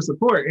get your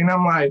support? And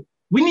I'm like,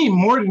 we need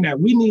more than that.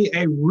 We need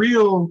a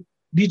real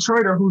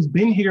Detroiter who's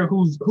been here,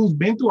 who's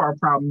been through our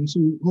problems,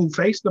 who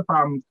faced the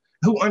problems,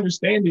 who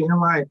understand it. And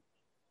like,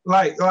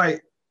 like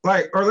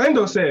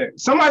Orlando said,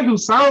 somebody who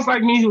sounds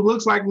like me, who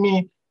looks like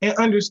me, and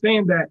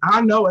understand that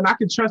I know and I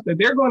can trust that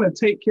they're going to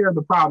take care of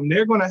the problem.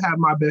 They're going to have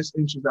my best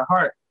interest at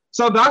heart.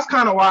 So that's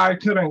kind of why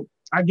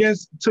I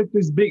guess, took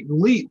this big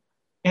leap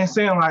and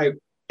saying like,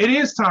 it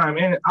is time.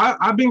 And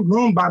I've been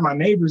groomed by my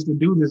neighbors to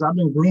do this. I've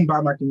been groomed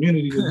by my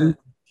community to do this.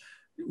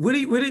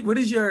 What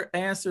is your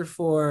answer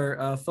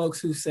for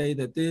folks who say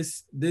that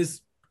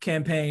this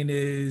campaign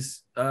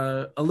is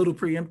a little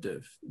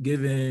preemptive,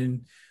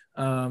 given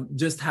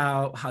just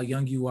how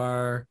young you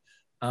are?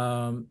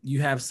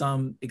 You have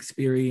some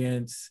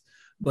experience,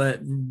 but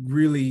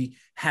really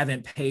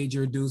haven't paid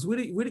your dues. What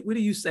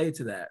do you say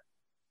to that?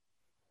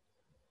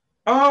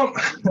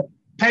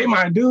 Pay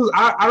my dues.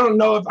 I don't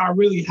know if I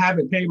really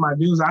haven't paid my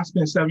dues. I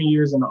spent 7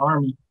 years in the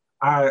Army.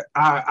 I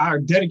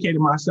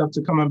dedicated myself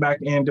to coming back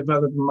and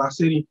developing my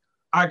city.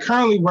 I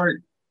currently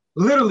work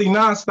literally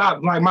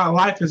nonstop. Like my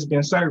life has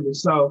been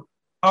service. So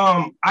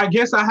I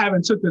guess I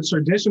haven't took the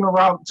traditional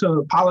route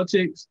to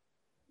politics.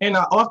 And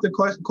I often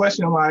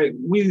question, like,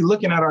 we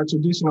looking at our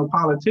traditional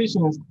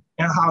politicians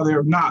and how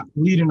they're not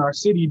leading our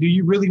city. Do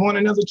you really want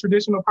another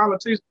traditional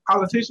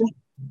politician?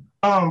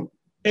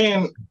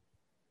 And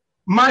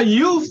my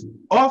youth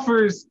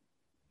offers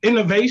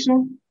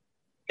innovation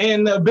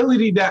and the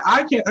ability that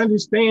I can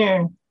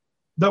understand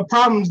the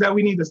problems that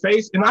we need to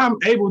face. And I'm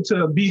able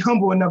to be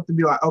humble enough to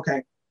be like,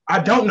 okay, I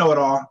don't know it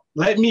all.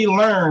 Let me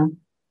learn.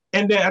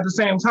 And then at the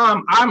same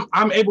time,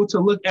 I'm able to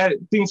look at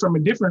things from a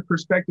different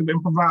perspective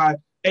and provide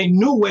a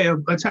new way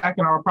of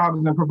attacking our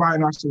problems and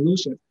providing our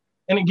solutions.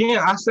 And again,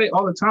 I say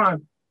all the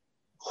time,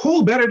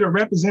 who better to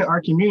represent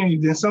our community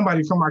than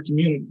somebody from our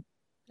community?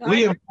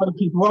 We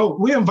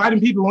inviting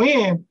people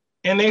in,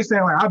 and they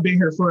saying like, I've been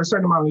here for a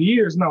certain amount of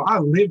years. No, I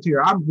lived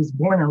here. I was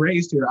born and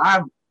raised here.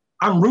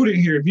 I'm rooted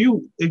here.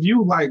 If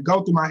you like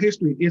go through my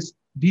history, it's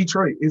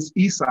Detroit, it's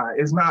East Side.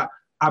 It's not,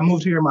 I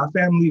moved here, my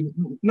family,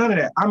 none of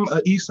that. I'm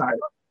an East Side.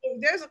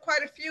 There's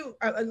quite a few,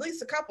 at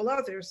least a couple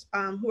others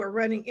who are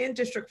running in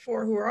District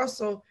 4 who are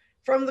also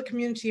from the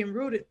community and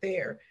rooted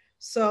there.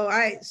 So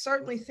I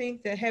certainly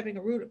think that having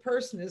a rooted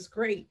person is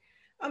great.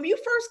 You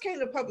first came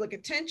to public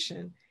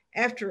attention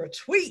after a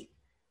tweet.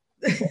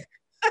 You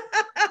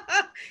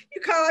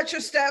call out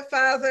your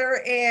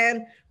stepfather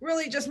and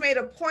really just made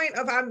a point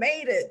of, I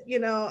made it,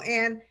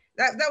 and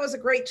that was a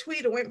great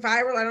tweet. It went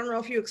viral. I don't know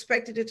if you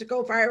expected it to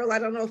go viral. I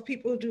don't know if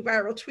people who do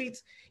viral tweets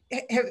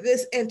have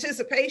this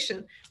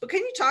anticipation, but can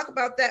you talk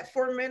about that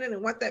for a minute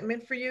and what that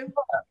meant for you?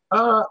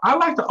 I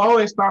like to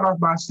always start off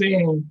by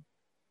saying,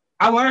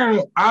 I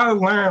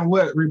learned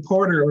what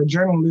reporter or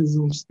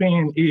journalism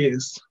spin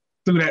is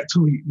through that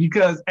tweet,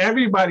 because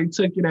everybody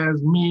took it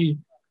as me,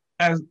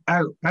 as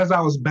I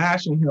was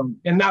bashing him,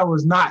 and that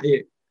was not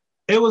it.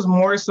 It was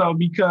more so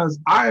because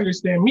I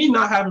understand me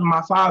not having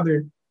my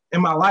father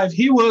in my life.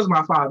 He was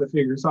my father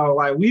figure. So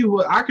like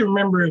I can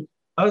remember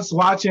us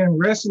watching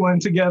wrestling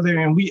together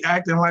and we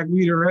acting like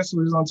we the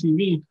wrestlers on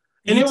TV.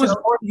 And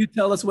you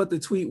tell us what the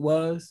tweet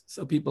was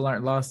so people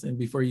aren't lost in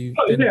before you.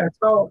 Yeah.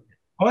 So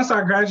once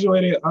I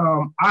graduated,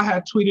 I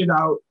had tweeted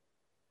out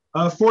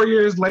 4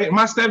 years later.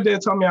 My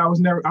stepdad told me I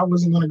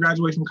wasn't going to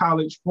graduate from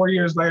college. 4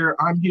 years later,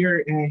 I'm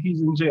here and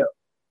he's in jail.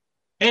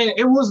 And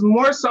it was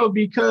more so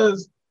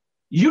because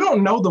you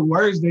don't know the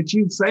words that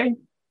you'd say.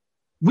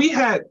 We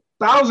had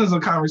thousands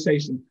of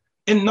conversations,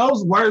 and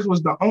those words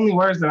was the only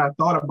words that I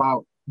thought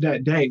about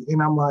that day.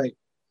 And I'm like,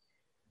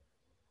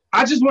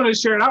 I just wanted to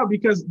share it out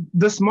because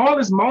the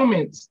smallest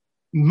moments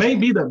may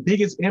be the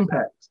biggest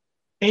impacts.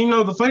 And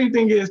the funny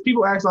thing is,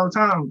 people ask all the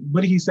time,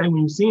 what did he say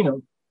when you seen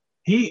him?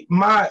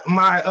 One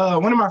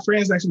of my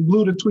friends actually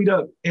blew the tweet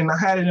up, and I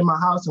had it in my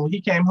house. And when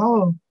he came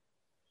home,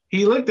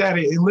 he looked at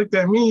it and looked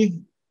at me,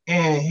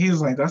 and he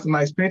was like, "That's a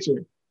nice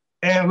picture."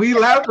 And we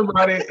laughed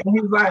about it.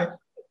 And I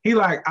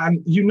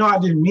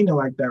didn't mean it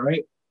like that,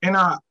 right? And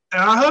I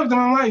hugged him.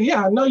 I'm like,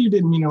 yeah, I know you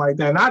didn't mean it like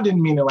that, and I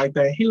didn't mean it like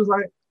that. He was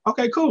like,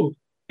 okay, cool.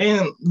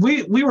 And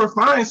we were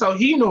fine. So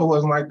he knew it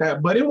wasn't like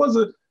that. But it was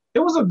a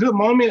good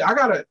moment.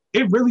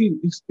 It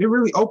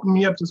really opened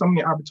me up to so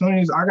many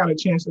opportunities. I got a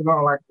chance to go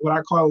on like what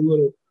I call a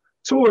little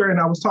tour, and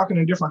I was talking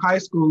to different high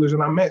schoolers,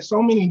 and I met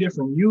so many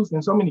different youth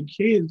and so many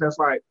kids that's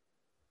like,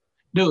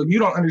 dude, you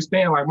don't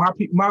understand. Like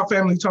my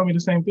family told me the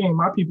same thing.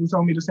 My people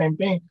told me the same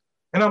thing.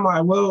 And I'm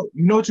like, well,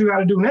 you know what you got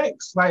to do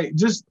next? Like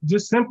just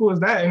simple as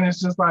that. And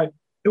it's just like,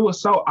 it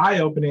was so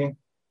eye-opening.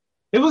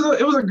 It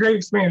was a great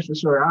experience for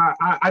sure.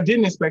 I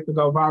didn't expect to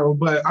go viral,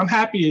 but I'm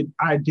happy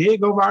I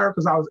did go viral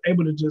because I was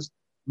able to just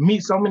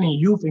meet so many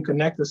youth and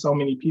connect to so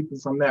many people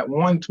from that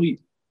one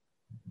tweet.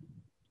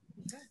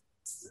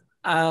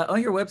 On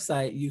your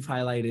website, you've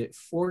highlighted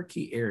 4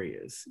 key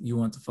areas you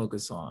want to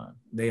focus on.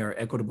 They are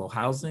equitable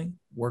housing,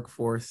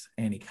 workforce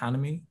and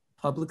economy,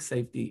 public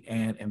safety,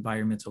 and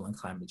environmental and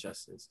climate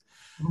justice.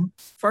 Mm-hmm.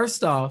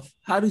 First off,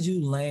 how did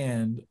you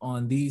land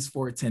on these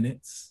 4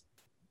 tenets?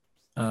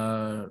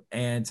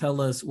 And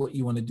tell us what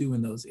you want to do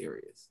in those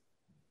areas.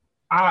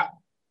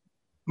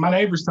 My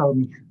neighbors told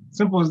me,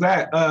 simple as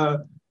that.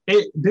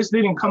 This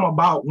didn't come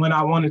about when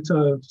I wanted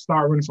to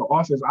start running for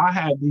office. I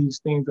had these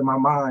things in my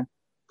mind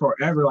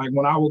forever. Like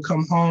when I would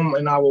come home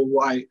and I would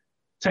like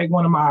take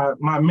one of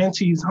my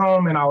mentees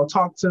home and I would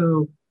talk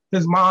to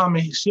his mom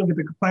and she'll get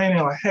to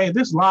complaining like, hey,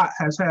 this lot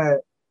has had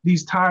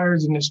these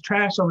tires and this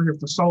trash over here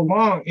for so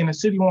long and the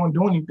city won't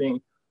do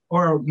anything.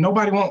 Or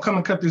nobody won't come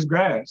and cut this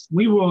grass.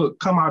 We will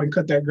come out and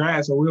cut that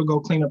grass or we'll go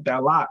clean up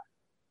that lot.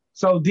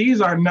 So these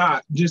are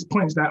not just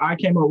points that I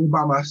came up with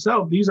by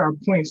myself. These are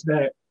points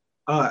that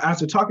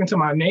after talking to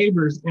my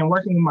neighbors and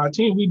working with my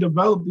team, we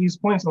developed these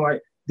points and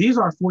like, these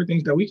are 4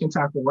 things that we can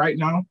tackle right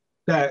now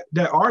that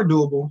are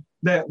doable,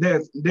 that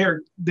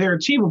they're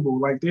achievable,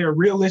 like they're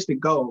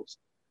realistic goals.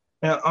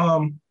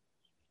 And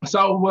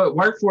so with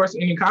workforce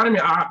and economy,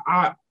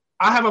 I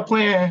have a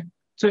plan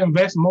to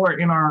invest more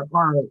in our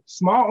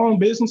small-owned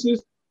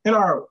businesses and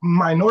our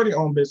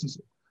minority-owned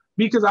businesses,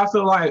 because I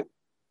feel like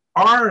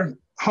our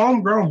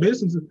homegrown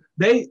businesses,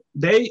 they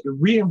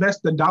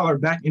reinvest the dollar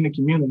back in the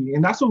community,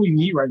 and that's what we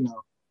need right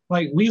now.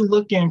 Like we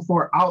looking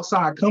for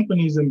outside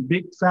companies and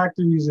big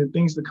factories and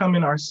things to come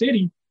in our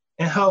city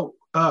and help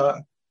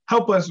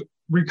us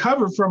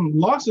recover from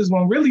losses,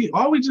 when really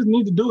all we just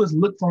need to do is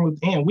look from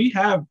within. We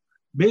have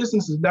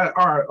businesses that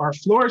are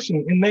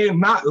flourishing and they are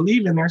not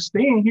leaving, they're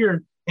staying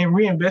here and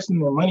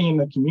reinvesting their money in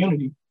the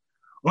community.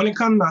 When it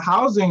comes to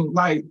housing,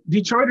 like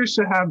Detroiters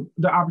should have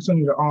the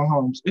opportunity to own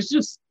homes.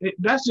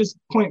 That's just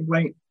point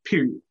blank,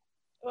 period.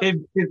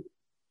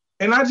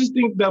 And I just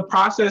think the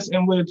process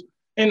in which,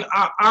 and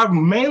I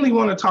mainly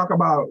want to talk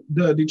about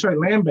the Detroit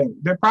Land Bank.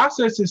 The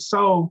process is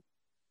so,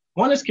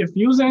 one, is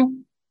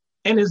confusing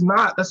and is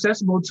not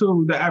accessible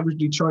to the average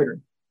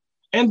Detroiter.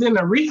 And then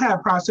the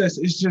rehab process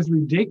is just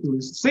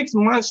ridiculous. 6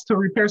 months to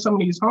repair some of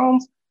these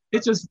homes,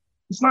 it's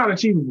not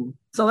achievable.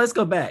 So let's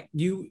go back.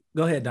 You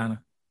go ahead,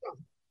 Donna.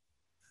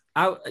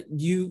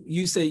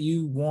 You said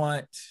you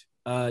want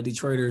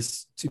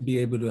Detroiters to be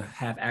able to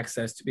have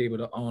access to be able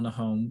to own a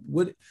home.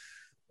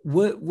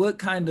 What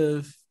kind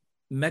of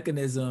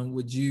mechanism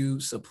would you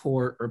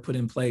support or put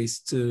in place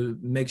to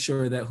make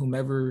sure that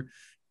whomever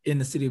in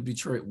the city of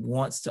Detroit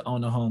wants to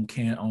own a home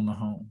can own a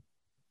home?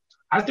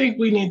 I think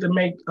we need to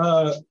make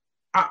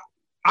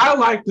I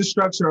like the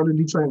structure of the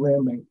Detroit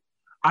Land Bank.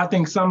 I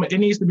think it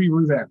needs to be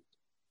revamped.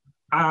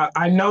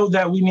 I know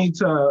that we need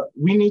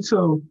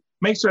to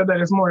make sure that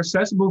it's more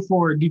accessible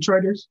for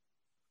Detroiters.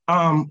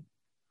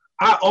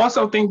 I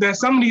also think that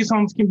some of these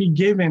homes can be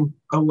given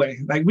away.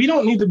 Like we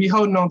don't need to be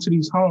holding on to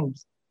these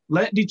homes.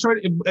 Let Detroit,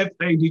 if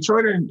a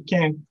Detroiter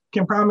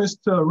can promise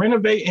to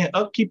renovate and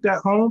upkeep that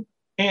home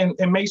and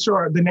make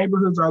sure the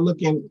neighborhoods are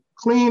looking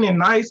clean and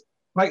nice,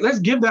 like let's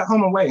give that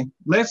home away.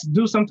 Let's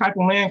do some type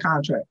of land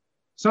contract,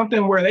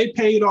 something where they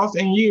pay it off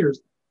in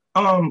years.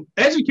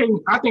 Educating,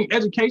 I think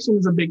education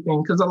is a big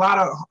thing because a lot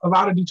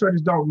of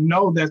Detroiters don't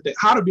know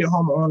how to be a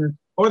homeowner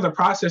or the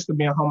process to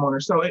be a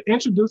homeowner. So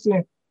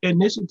introducing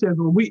initiatives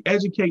where we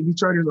educate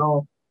Detroiters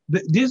on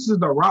this is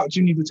the route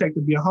you need to take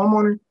to be a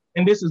homeowner,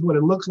 and this is what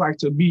it looks like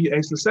to be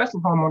a successful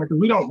homeowner, because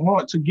we don't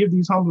want to give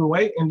these homes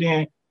away and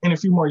then in a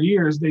few more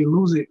years they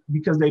lose it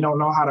because they don't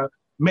know how to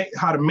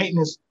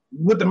maintenance,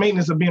 what the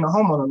maintenance of being a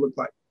homeowner looks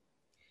like.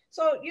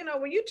 So,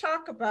 when you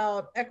talk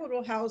about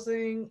equitable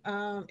housing,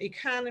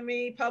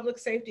 economy, public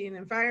safety and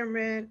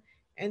environment,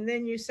 and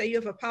then you say you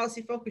have a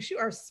policy focus, you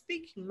are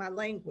speaking my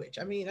language.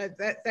 I mean,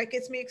 that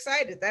gets me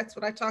excited. That's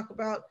what I talk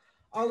about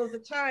all of the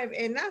time.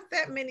 And not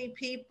that many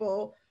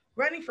people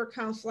running for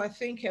council, I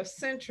think, have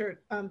centered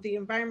the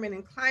environment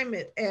and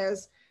climate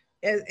as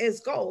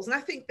goals. And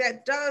I think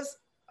that does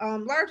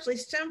largely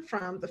stem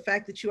from the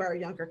fact that you are a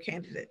younger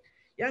candidate.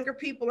 Younger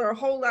people are a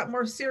whole lot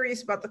more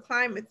serious about the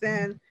climate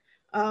than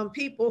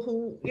people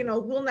who,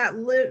 will not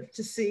live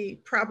to see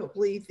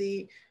probably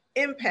the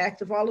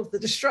impact of all of the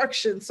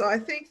destruction. So I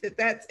think that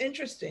that's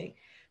interesting.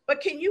 But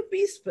can you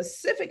be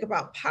specific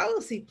about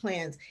policy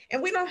plans?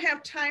 And we don't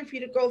have time for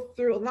you to go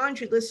through a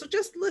laundry list. So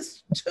just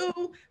list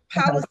 2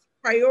 policy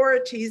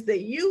priorities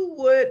that you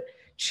would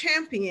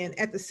champion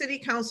at the city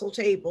council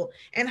table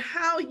and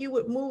how you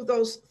would move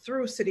those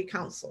through city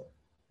council.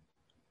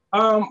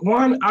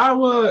 One,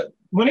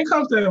 when it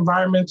comes to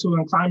environmental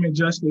and climate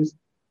justice,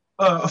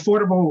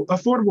 affordable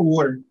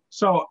water.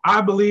 So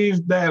I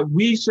believe that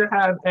we should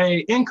have a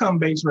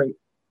income-based rate.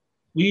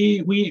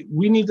 We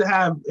need to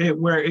have it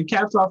where it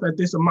caps off at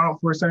this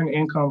amount for a certain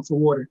income for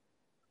water.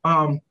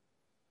 I'm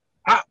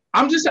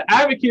just an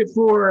advocate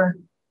for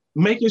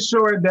making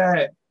sure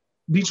that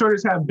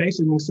Detroiters have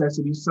basic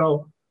necessities.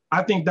 So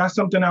I think that's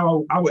something I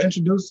will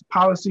introduce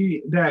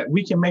policy that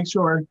we can make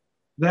sure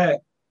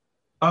that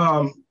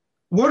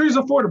water is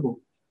affordable.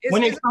 Is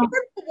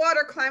affordable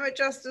water climate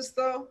justice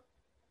though?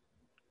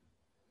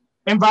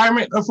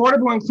 Environment,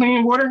 affordable and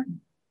clean water?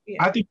 Yeah.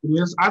 I think it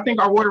is. I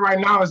think our water right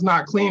now is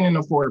not clean and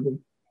affordable.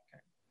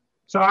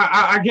 So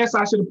I guess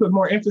I should have put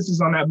more emphasis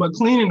on that, but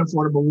clean and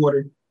affordable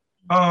water.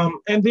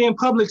 And then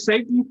public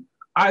safety,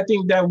 I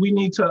think that we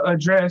need to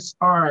address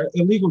our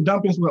illegal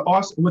dumpings,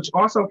 which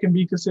also can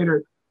be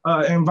considered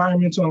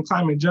environmental and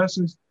climate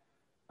justice.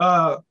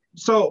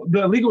 So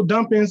the illegal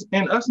dumpings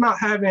and us not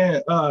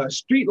having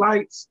street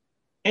lights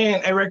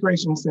and a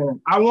recreation center.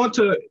 I want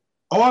to,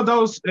 all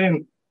those,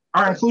 and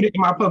are included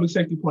in my public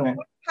safety plan.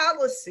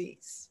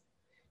 Policies.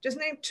 Just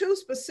name 2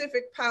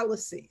 specific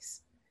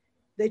policies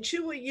that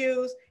you would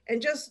use,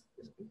 and just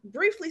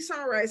briefly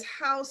summarize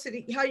how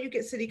you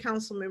get city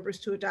council members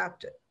to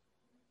adopt it.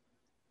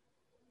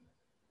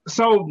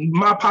 So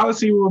my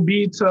policy will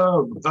be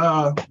to,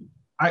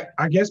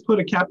 I guess, put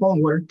a cap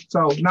on water.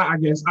 So not I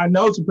guess, I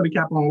know to put a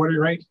cap on water,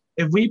 right?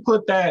 If we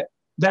put that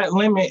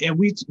limit and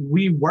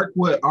we work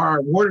with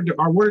our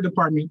water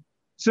department,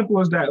 simple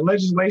as that,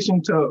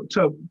 legislation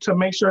to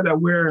make sure that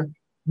we're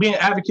being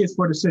advocates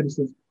for the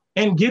citizens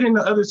and getting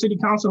the other city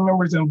council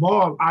members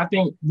involved. I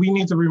think we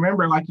need to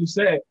remember, like you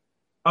said,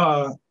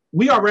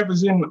 we are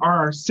representing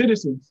our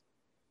citizens,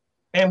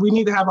 and we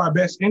need to have our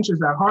best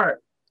interests at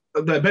heart,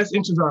 the best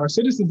interests of our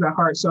citizens at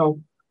heart. So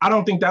I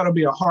don't think that'll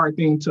be a hard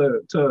thing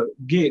to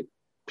get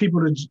people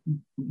to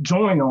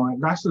join on.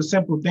 That's a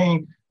simple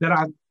thing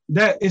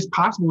that is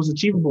possible, is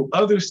achievable.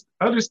 Other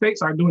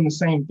states are doing the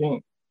same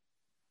thing.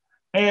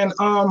 And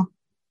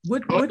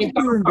what do you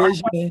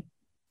envision?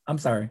 I'm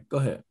sorry, go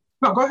ahead.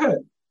 No, go ahead.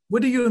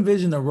 What do you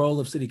envision the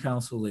role of city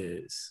council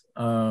is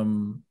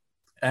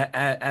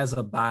as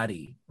a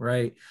body,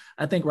 right?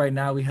 I think right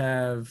now we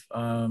have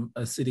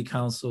a city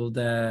council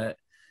that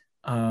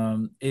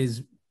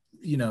is,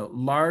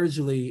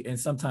 largely and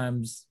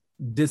sometimes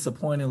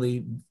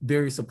disappointingly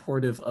very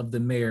supportive of the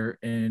mayor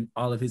and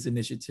all of his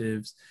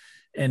initiatives,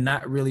 and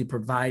not really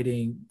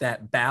providing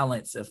that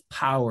balance of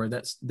power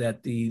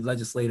that the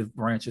legislative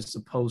branch is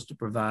supposed to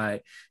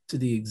provide to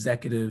the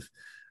executive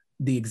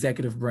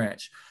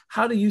branch.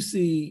 How do you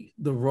see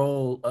the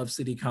role of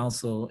city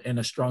council in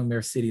a strong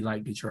mayor city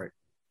like Detroit?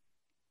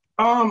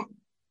 I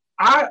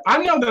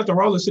know that the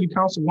role of city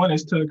council, one,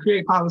 is to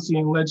create policy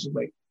and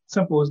legislate.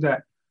 Simple as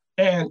that.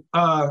 And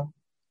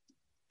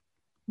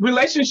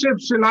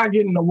relationships should not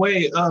get in the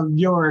way of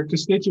your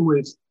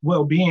constituents'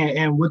 well-being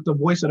and what the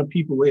voice of the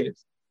people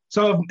is.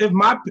 So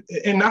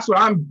and that's what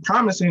I'm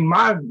promising,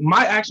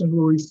 my actions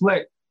will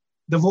reflect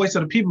the voice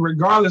of the people,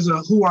 regardless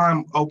of who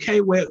I'm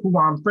okay with, who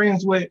I'm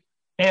friends with,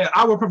 and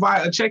I will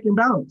provide a check and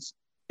balance.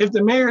 If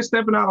the mayor is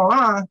stepping out of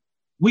line,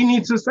 we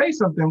need to say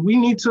something. We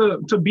need to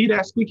be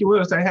that squeaky wheel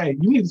and say, hey,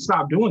 you need to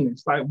stop doing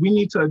this. Like, we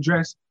need to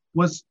address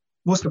what's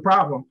the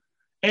problem.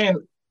 And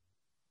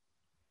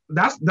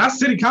that's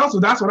city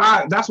council. That's what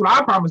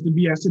I promise to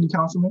be as city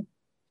councilman.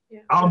 Yeah.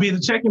 I'll be the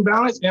check and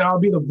balance, and I'll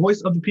be the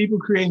voice of the people,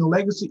 creating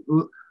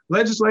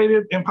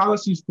legislative and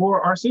policies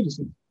for our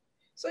citizens.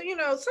 So,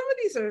 some of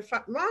these are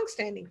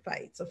long-standing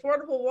fights.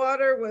 Affordable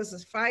water was a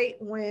fight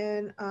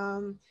when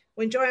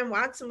Joanne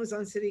Watson was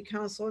on city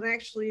council, and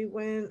actually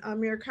when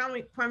Mayor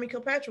Kwame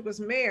Kilpatrick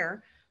was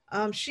mayor,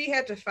 she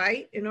had to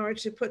fight in order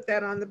to put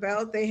that on the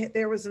ballot.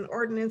 There was an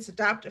ordinance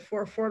adopted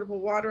for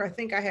affordable water. I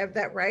think I have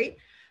that right.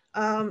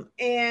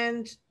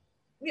 And,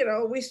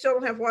 we still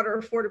don't have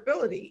water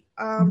affordability.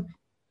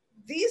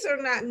 These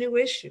are not new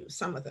issues,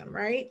 some of them,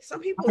 right? Some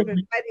people have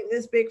been fighting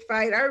this big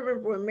fight. I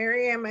remember when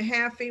Mary Ann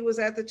Mahaffey was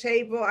at the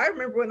table. I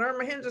remember when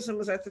Irma Henderson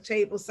was at the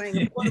table saying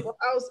affordable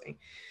housing.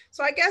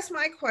 So I guess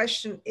my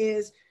question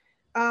is,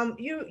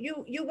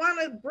 you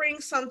want to bring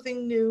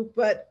something new,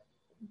 but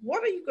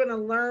what are you going to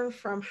learn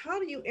from? How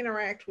do you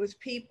interact with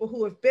people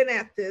who have been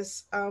at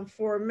this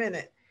for a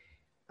minute?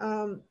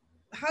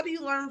 How do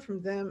you learn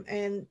from them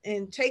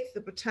and take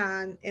the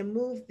baton and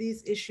move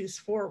these issues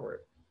forward?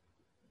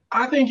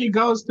 I think it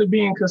goes to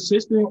being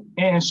consistent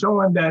and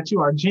showing that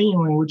you are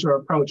genuine with your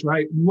approach,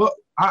 right?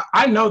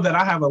 I know that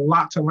I have a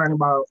lot to learn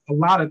about a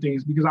lot of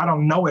things because I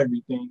don't know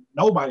everything.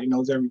 Nobody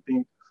knows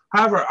everything.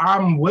 However,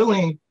 I'm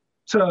willing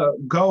to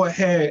go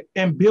ahead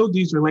and build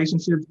these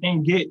relationships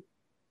and get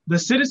the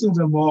citizens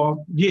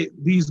involved, get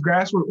these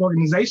grassroots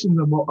organizations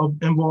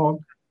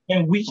involved,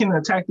 and we can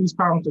attack these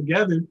problems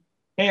together.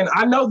 And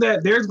I know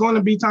that there's going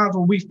to be times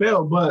where we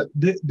fail, but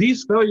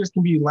these failures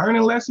can be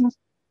learning lessons.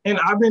 And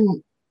I've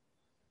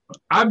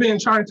been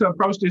trying to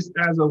approach this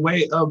as a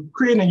way of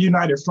creating a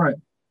united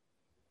front.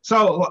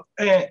 So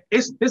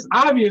it's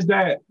obvious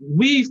that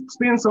we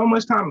spend so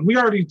much time, we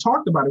already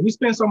talked about it, we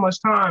spend so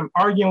much time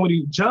arguing with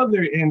each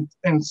other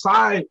and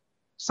side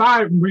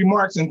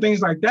remarks and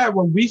things like that,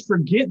 where we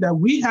forget that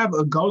we have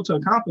a goal to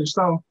accomplish.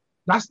 So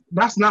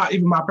that's not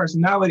even my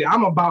personality.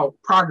 I'm about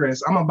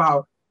progress. I'm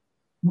about,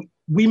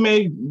 we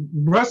may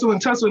wrestle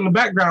and tussle in the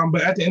background,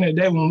 but at the end of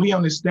the day, when we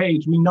on the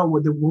stage, we know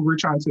what we're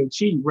trying to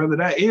achieve, whether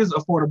that is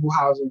affordable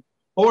housing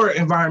or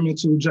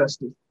environmental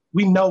justice.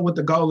 We know what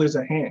the goal is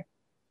at hand.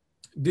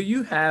 Do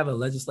you have a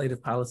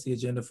legislative policy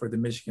agenda for the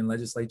Michigan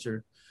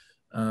legislature?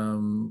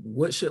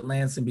 What should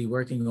Lansing be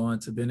working on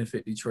to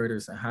benefit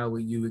Detroiters, and how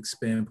will you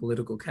expend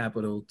political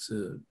capital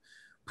to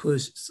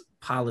push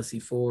policy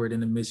forward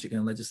in the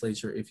Michigan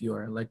legislature if you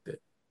are elected?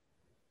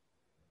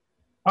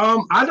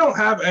 I don't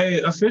have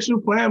an official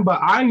plan, but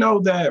I know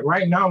that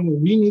right now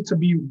what we need to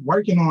be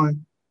working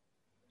on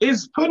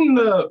is putting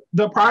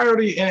the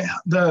priority in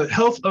the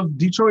health of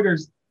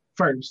Detroiters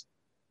first.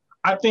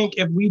 I think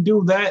if we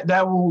do that,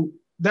 that will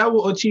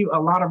achieve a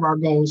lot of our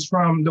goals,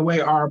 from the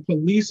way our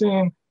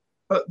policing,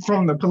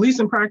 from the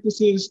policing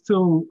practices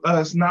to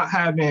us not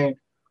having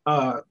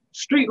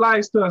street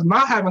lights to us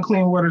not having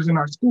clean waters in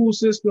our school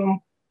system,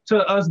 to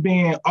us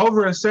being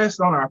over-assessed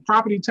on our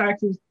property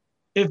taxes.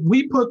 If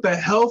we put the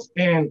health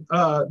and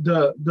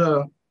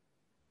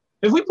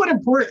if we put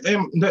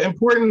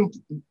important,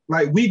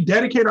 like we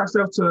dedicate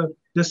ourselves to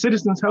the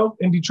citizens' health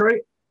in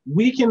Detroit,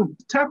 we can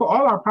tackle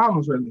all our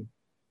problems really.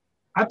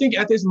 I think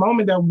at this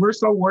moment that we're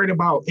so worried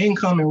about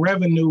income and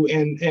revenue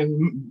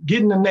and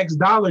getting the next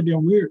dollar,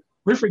 then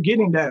we're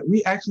forgetting that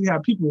we actually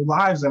have people's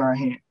lives in our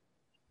hands.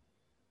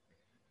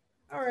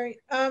 All right.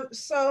 I'm going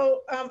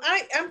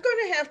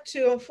to have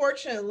to,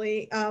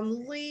 unfortunately,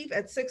 leave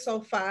at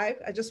 6:05.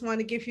 I just want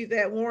to give you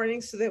that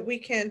warning so that we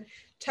can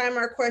time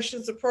our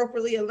questions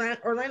appropriately.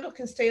 Orlando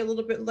can stay a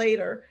little bit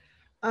later.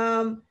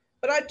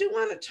 But I do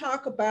want to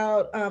talk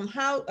about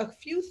how a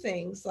few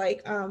things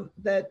like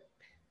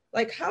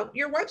how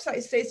your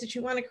website states that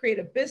you want to create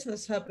a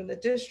business hub in the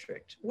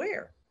district.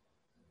 Where?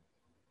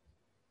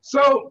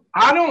 So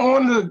I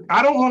don't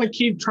want to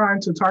keep trying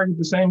to target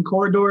the same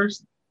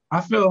corridors. I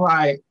feel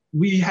like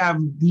we have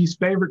these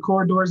favorite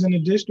corridors in the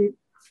district.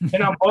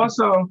 And I'm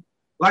also,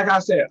 like I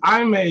said,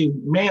 I'm a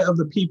man of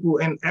the people,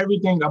 and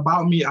everything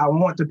about me, I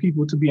want the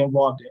people to be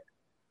involved in.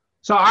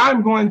 So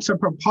I'm going to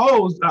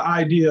propose the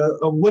idea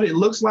of what it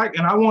looks like,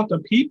 and I want the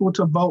people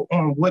to vote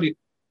on what it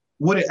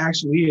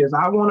actually is.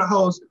 I want to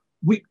host,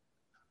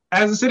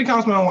 as a city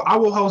councilman, I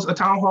will host a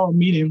town hall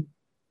meeting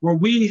where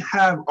we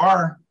have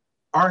our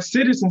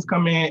citizens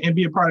come in and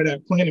be a part of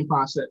that planning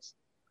process.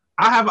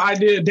 I have an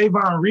idea of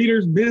Daivon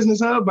Reader's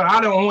business hub, but I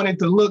don't want it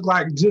to look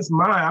like just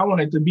mine. I want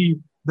it to be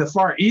the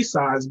Far East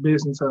Side's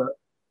business hub.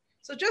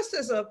 So just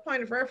as a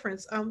point of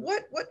reference,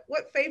 what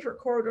favorite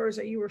corridors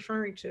are you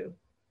referring to?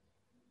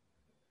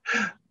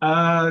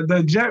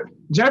 The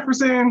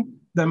Jefferson,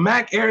 the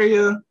Mac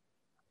area.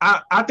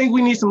 I think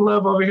we need some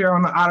love over here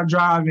on the Outer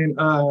Drive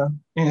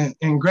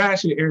and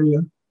Gratiot area.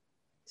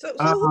 So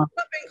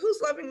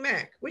who's loving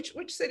Mac? Which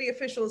city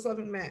official is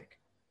loving Mac?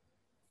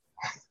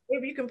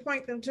 Maybe you can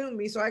point them to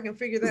me so I can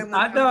figure that one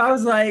out. I know. I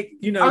was like,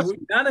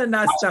 Nana and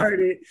I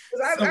started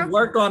some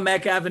work on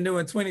Mac Avenue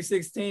in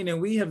 2016,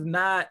 and we have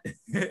not.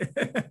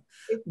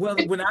 Well,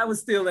 when I was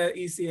still at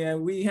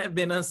ECN, we have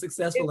been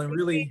unsuccessful in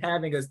really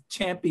having a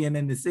champion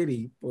in the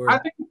city.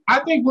 I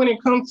think when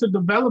it comes to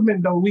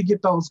development, though, we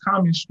get those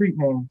common street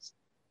names,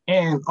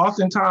 and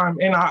oftentimes,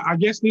 and I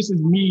guess this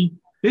is me.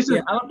 I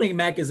don't think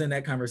Mac is in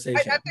that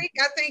conversation. I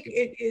think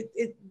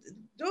it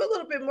do a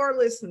little bit more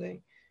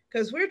listening,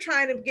 because we're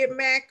trying to get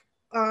Mac,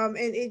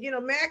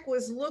 Mac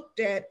was looked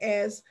at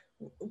as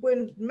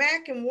when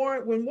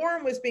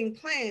Warren was being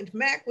planned,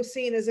 Mac was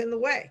seen as in the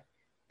way.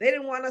 They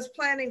didn't want us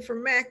planning for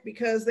Mac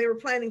because they were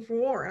planning for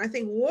Warren. I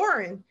think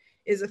Warren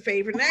is a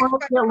favorite.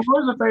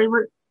 Warren's a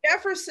favorite.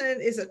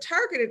 Jefferson is a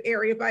targeted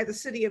area by the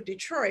city of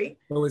Detroit.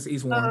 So is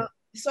East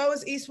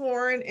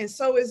Warren. And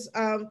so is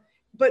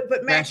but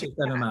Mac. Gratiot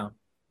 7 Mile.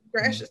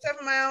 Gratiot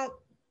 7 Mile.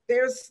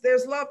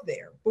 There's love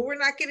there, but we're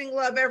not getting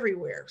love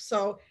everywhere.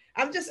 So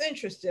I'm just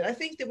interested. I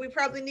think that we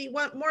probably need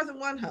more than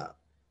one hub.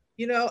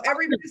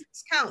 Every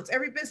business counts,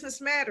 every business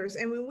matters.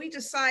 And when we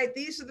decide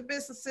these are the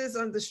businesses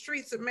on the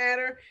streets that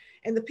matter,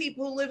 and the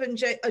people who live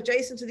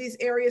adjacent to these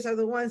areas are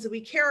the ones that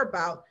we care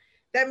about,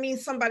 that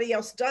means somebody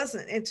else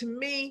doesn't. And to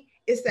me,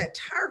 it's that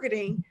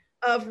targeting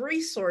of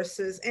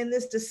resources and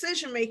this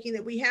decision-making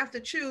that we have to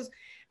choose.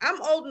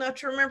 I'm old enough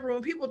to remember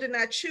when people did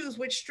not choose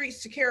which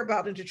streets to care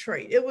about in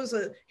Detroit. It was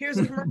here's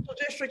a commercial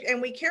district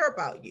and we care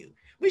about you.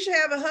 We should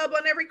have a hub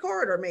on every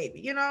corridor, maybe,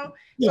 Yeah.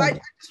 So I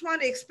just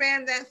want to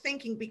expand that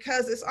thinking,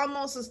 because it's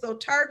almost as though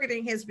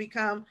targeting has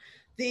become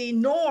the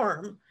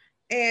norm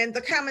and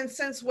the common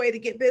sense way to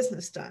get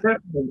business done.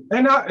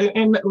 And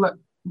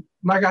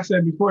like I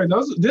said before,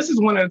 this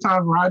is one of the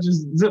times where I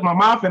just zip my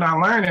mouth and I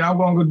learn, and I'm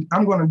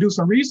going to do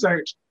some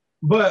research.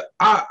 But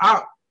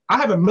I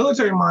have a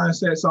military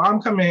mindset, so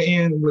I'm coming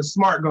in with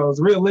SMART goals,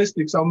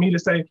 realistic. So me to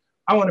say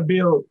I want to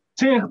build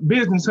 10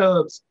 business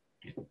hubs,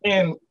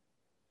 and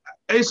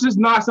it's just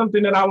not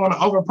something that I want to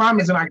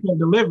overpromise and I can't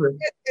deliver.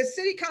 As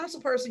city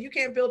council person, you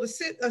can't build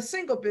a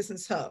single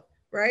business hub,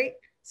 right?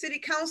 City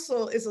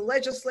council is a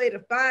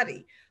legislative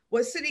body.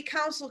 What city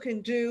council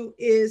can do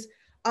is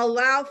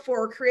allow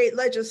for create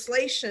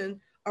legislation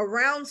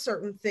around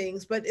certain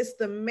things, but it's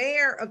the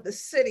mayor of the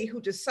city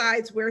who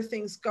decides where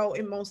things go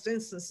in most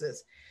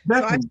instances.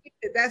 Definitely. So I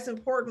think that's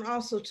important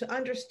also to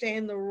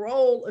understand the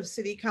role of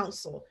city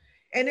council.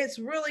 And it's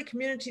really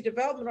community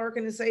development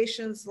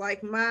organizations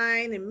like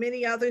mine and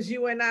many others,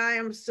 you and I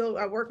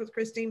work with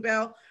Christine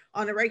Bell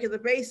on a regular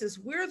basis.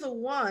 We're the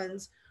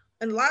ones,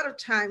 and a lot of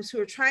times,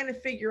 who are trying to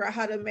figure out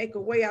how to make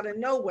a way out of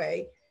no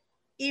way,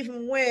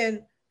 even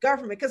when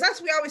government, because that's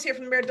what we always hear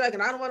from Mayor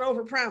Duggan, I don't want to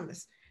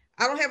overpromise.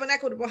 I don't have an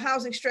equitable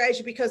housing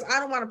strategy because I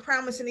don't want to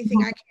promise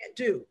anything I can't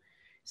do.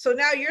 So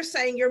now you're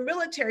saying your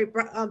military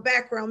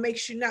background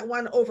makes you not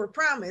want to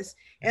overpromise.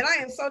 And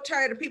I am so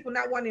tired of people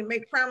not wanting to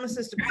make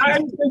promises to people. I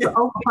think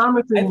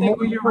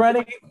when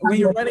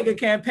you're running a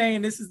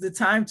campaign, this is the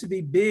time to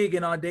be big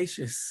and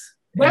audacious.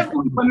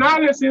 Definitely, but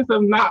not in the sense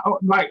of not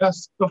like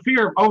a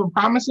fear of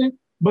overpromising,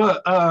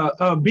 but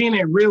being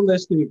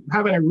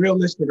having a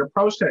realistic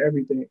approach to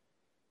everything.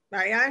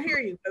 Right, I hear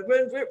you. But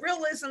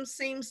realism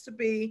seems to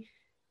be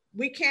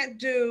we can't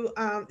do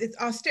it's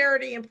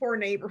austerity in poor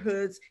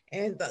neighborhoods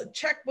and the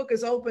checkbook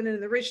is open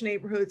in the rich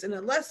neighborhoods. And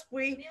unless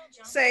we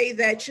say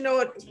that, you know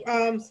what,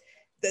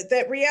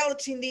 that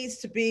reality needs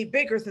to be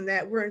bigger than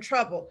that, we're in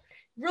trouble.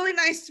 Really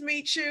nice to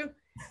meet you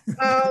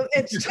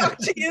and to talk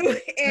to you.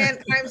 And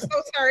I'm so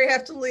sorry I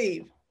have to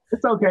leave.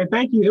 It's okay.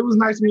 Thank you. It was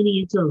nice meeting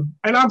you too.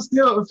 And I'm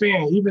still a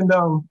fan, even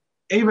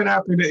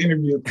after the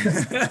interview.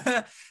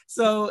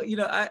 So, you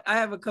know, I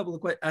have a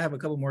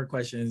couple more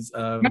questions.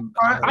 I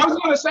was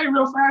going to say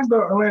real fast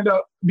though,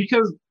 Orlando,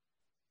 because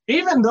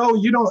even though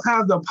you don't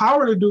have the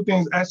power to do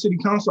things at city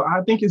council,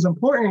 I think it's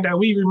important that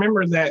we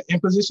remember that in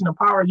position of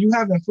power, you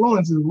have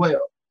influence as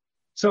well.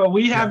 So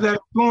we have that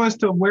influence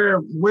to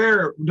where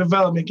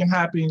development can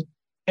happen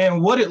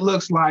and what it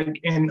looks like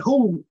and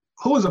who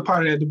is a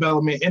part of that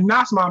development. And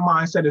that's my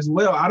mindset as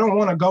well. I don't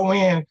want to go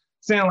in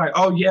saying like,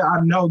 oh yeah, I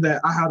know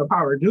that I have the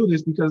power to do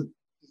this, because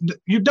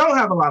you don't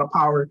have a lot of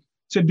power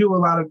to do a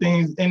lot of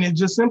things. And it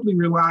just simply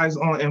relies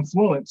on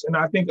influence. And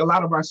I think a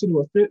lot of our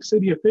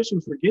city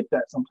officials forget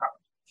that sometimes.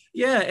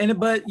 Yeah,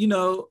 but you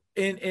know,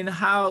 in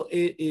how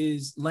it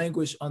is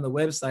languished on the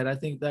website, I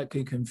think that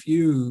could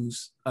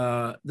confuse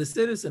the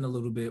citizen a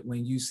little bit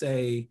when you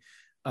say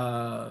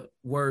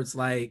words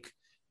like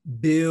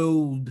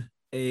build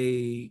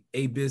a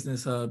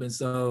business hub. And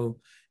so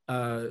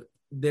I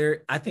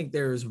think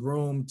there is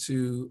room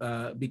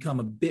to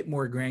become a bit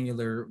more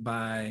granular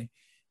by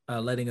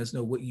letting us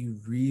know what you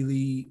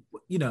really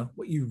mean.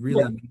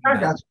 I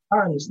got you.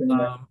 I understand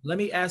that. Let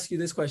me ask you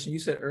this question. You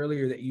said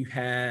earlier that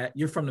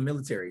you're from the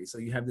military, so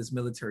you have this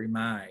military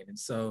mind. And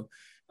so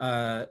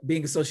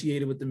being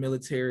associated with the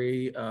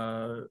military,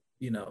 a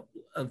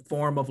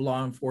form of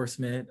law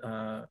enforcement,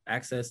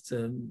 access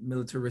to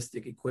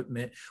militaristic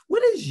equipment.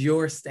 What is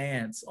your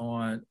stance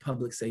on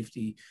public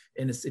safety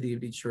in the city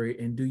of Detroit?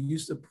 And do you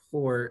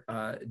support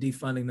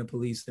defunding the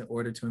police in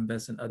order to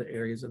invest in other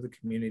areas of the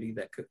community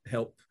that could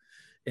help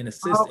in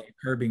assisting in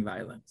curbing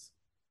violence?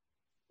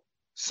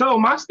 So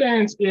my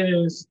stance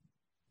is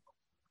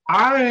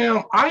I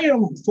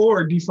am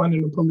for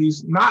defunding the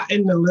police, not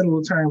in the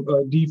literal term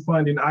of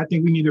defunding. I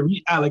think we need to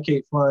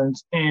reallocate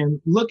funds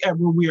and look at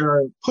where we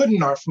are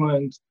putting our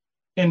funds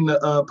in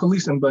the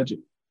policing budget.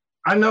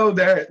 I know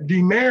that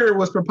the mayor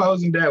was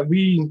proposing that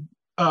we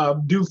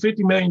do $50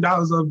 million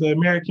of the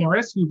American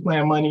Rescue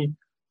Plan money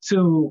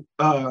to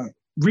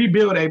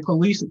rebuild a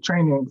police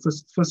training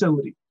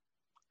facility.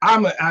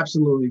 I'm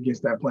absolutely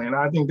against that plan.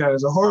 I think that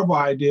is a horrible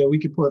idea. We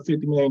could put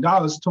 $50 million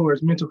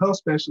towards mental health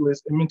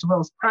specialists and mental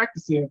health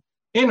practicing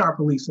in our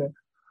policing.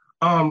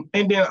 And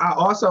then I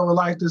also would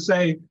like to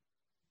say,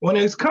 when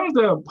it comes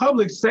to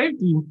public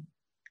safety,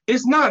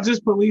 it's not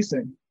just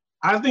policing.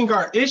 I think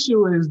our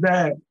issue is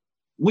that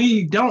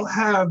we don't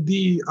have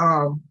the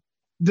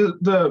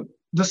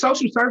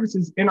social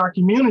services in our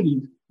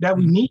communities that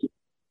we need.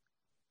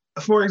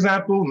 For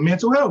example,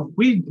 mental health.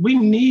 We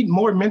need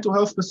more mental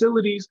health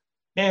facilities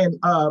and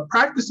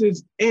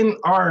practices in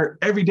our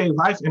everyday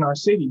life in our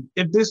city.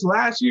 If this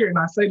last year, and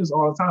I say this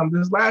all the time,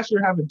 this last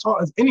year haven't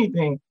taught us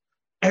anything,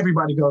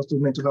 everybody goes through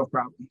mental health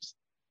problems.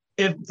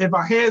 If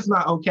our head's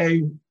not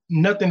okay,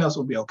 nothing else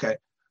will be okay.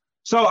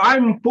 So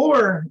I'm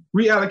for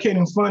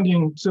reallocating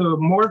funding to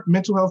more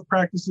mental health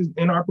practices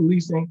in our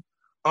policing.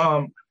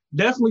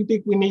 Definitely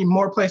think we need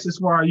more places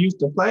for our youth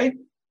to play.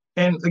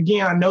 And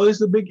again, I know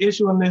it's a big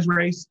issue in this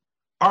race.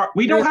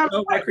 We don't have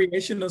no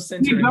recreational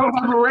center. We don't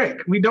have a rec.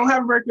 We don't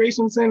have a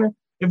recreation center.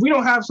 If we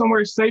don't have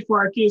somewhere safe for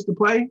our kids to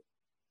play,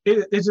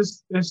 we're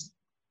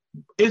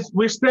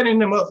setting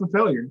them up for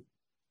failure.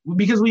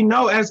 Because we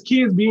know as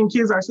kids, being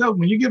kids ourselves,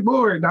 when you get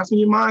bored, that's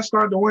when your mind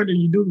starts to wander,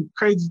 you do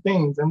crazy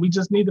things. And we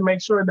just need to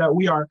make sure that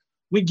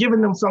we're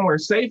giving them somewhere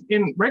safe.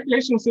 And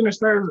recreation center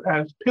serves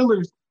as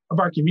pillars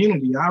of our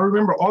community. I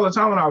remember all the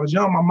time when I was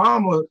young, my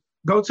mom would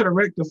go to the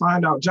rec to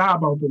find out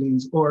job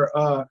openings or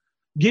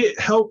get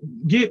help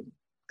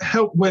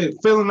with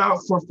filling out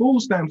for food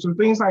stamps or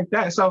things like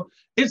that. So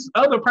it's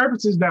other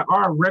purposes that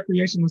our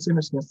recreational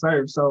centers can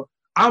serve. So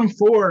I'm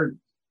for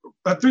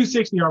a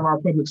 360 of our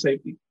public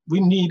safety. We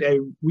need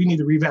to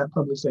revamp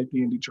public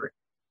safety in Detroit.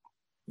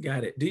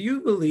 Got it. Do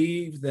you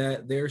believe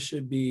that there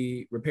should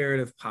be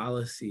reparative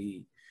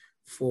policy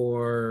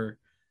for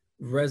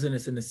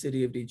residents in the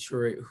city of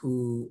Detroit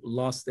who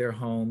lost their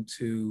home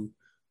to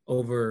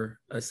over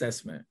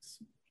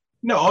assessments?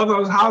 No, all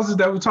those houses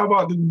that we talk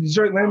about, the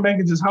Detroit Land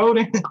Bank is just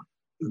holding.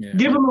 Yeah.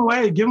 Give them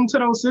away. Give them to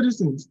those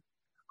citizens.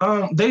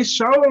 They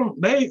show them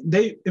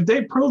if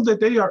they prove that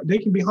they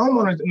can be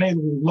homeowners and they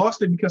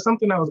lost it because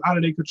something that was out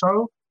of their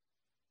control.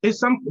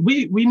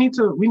 We need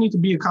to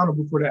be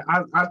accountable for that.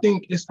 I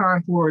think it's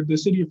time for the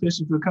city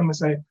officials to come and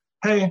say,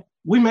 hey,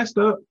 we messed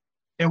up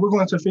and we're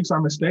going to fix our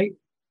mistake.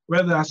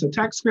 Whether that's a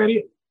tax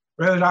credit,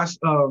 whether that's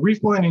a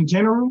refund in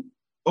general,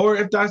 or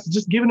if that's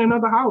just giving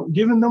another house,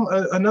 giving them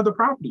another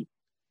property.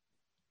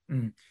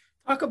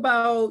 Talk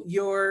about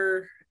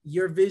your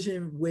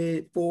vision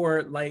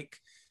for like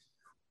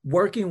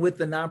working with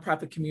the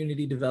nonprofit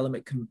community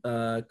development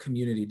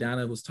community.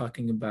 Donna was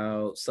talking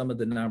about some of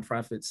the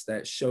nonprofits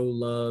that show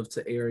love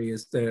to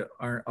areas that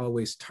aren't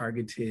always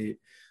targeted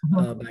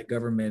by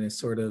government, and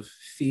sort of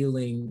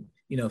filling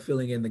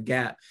in the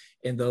gap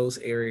in those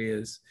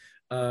areas.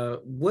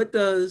 What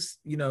does,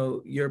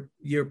 your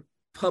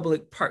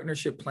public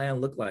partnership plan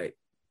look like?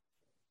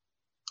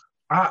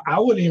 I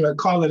wouldn't even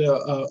call it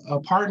a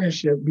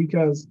partnership,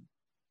 because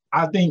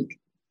I think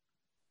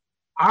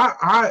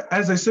I,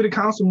 as a city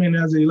councilman,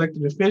 as an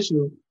elected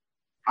official,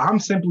 I'm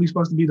simply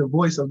supposed to be the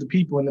voice of the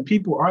people, and the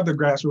people are the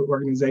grassroots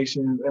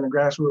organizations and the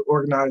grassroots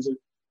organizers.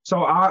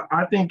 So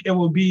I think it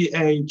will be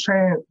a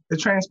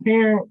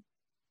transparent,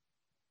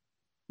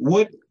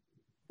 what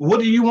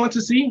do you want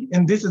to see?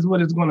 And this is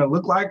what it's going to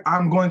look like.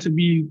 I'm going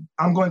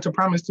to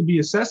promise to be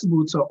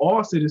accessible to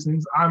all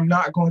citizens. I'm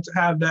not going to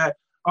have that,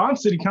 I'm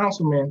city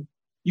councilman,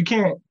 you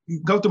can't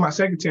go through my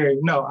secretary.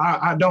 No,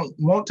 I don't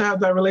want to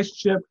have that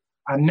relationship.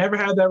 I never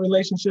had that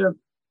relationship.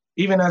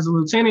 Even as a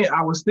lieutenant,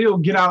 I would still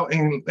get out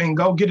and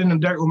go get in the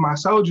dirt with my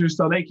soldiers,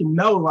 so they can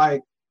know,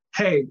 like,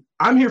 hey,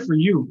 I'm here for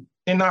you.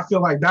 And I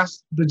feel like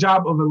that's the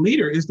job of a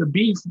leader, is to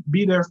be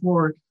there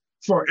for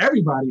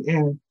everybody.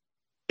 And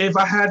if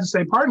I had to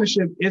say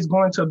partnership, it's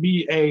going to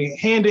be a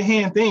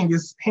hand-to-hand thing.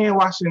 It's hand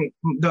washing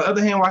the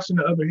other hand, washing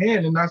the other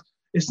hand. And that's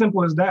as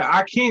simple as that.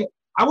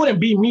 I wouldn't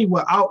be me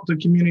without the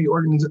community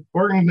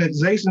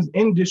organizations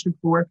in District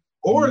 4,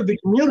 or the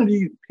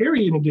community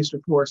period in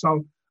District 4.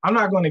 So I'm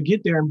not going to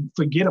get there and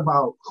forget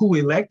about who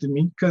elected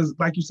me, because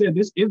like you said,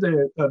 this is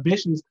a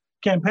vicious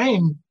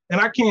campaign, and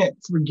I can't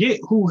forget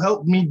who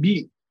helped me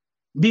be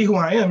who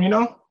I am,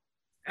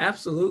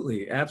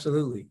 Absolutely.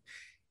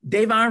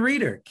 Daivon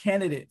Reeder,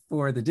 candidate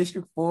for the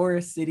District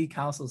 4 City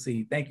Council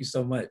seat. Thank you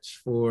so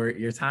much for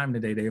your time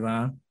today,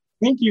 Daivon.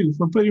 Thank you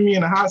for putting me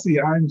in the hot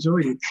seat. I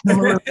enjoyed it. I'm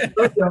a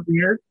little up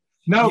here.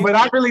 No, but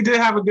I really did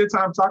have a good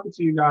time talking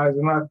to you guys.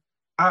 And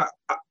I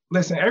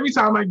listen, every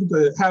time I get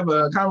to have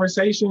a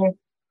conversation,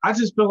 I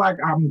just feel like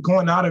I'm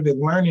going out of it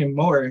learning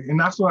more. And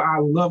that's what I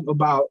love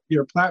about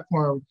your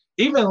platform.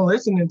 Even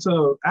listening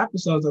to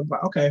episodes of,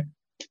 like, okay,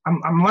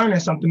 I'm learning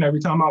something every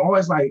time. I'm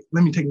always like,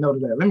 let me take note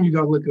of that. Let me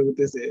go look at what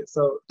this is.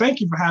 So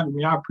thank you for having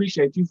me. I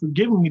appreciate you for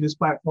giving me this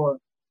platform.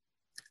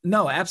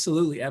 No,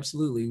 absolutely.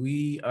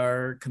 We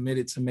are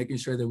committed to making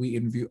sure that we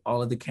interview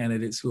all of the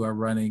candidates who are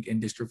running in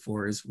District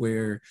 4, is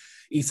where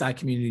Eastside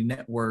Community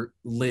Network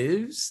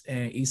lives,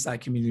 and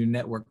Eastside Community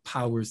Network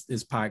powers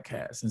this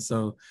podcast. And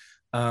so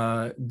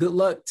good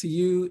luck to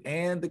you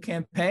and the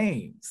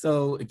campaign.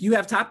 So if you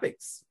have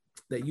topics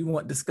that you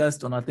want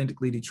discussed on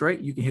Authentically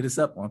Detroit, you can hit us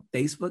up on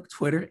Facebook,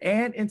 Twitter,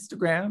 and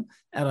Instagram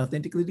at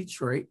Authentically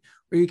Detroit,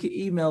 or you can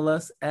email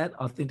us at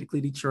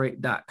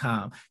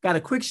authenticallydetroit.com. Got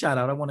a quick shout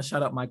out. I want to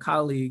shout out my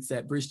colleagues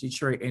at Bridge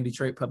Detroit and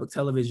Detroit Public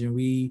Television.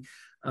 We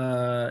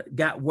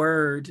got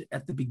word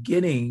at the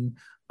beginning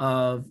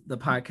of the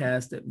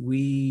podcast that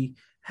we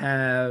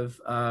have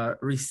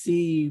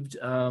received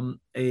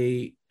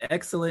a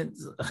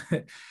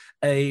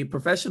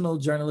Professional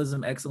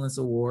Journalism Excellence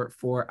Award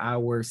for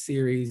our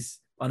series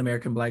on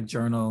American Black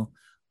Journal,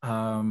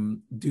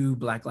 Do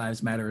Black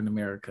Lives Matter in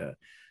America.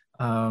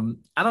 I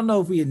don't know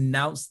if we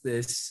announced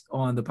this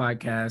on the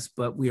podcast,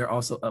 but we are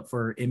also up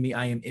for Emmy.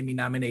 I am Emmy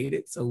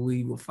nominated, so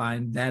we will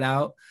find that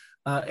out.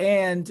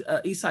 And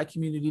Eastside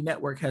Community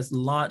Network has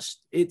launched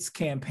its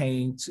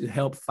campaign to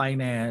help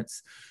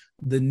finance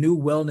the new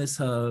wellness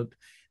hub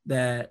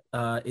that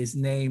is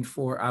named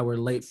for our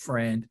late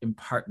friend and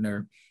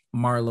partner,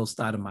 Marlo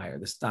Stoudemire,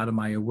 the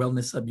Stoudemire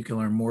Wellness Hub. You can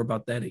learn more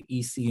about that at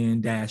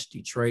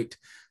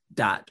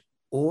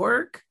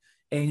ecn-detroit.org.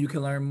 And you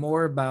can learn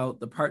more about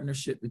the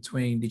partnership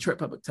between Detroit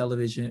Public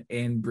Television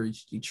and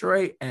Bridge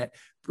Detroit at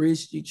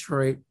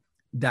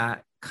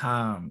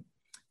bridgedetroit.com.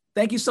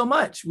 Thank you so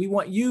much. We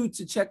want you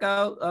to check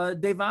out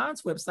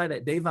Daivon's website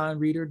at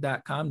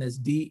daivonreeder.com. That's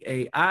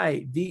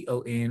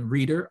Daivon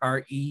Reeder,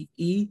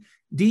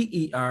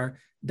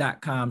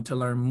 REEDER.com, to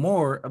learn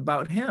more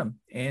about him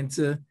and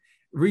to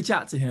reach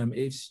out to him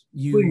if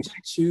you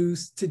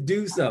choose to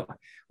do so.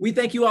 We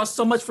thank you all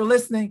so much for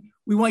listening.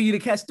 We want you to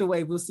catch the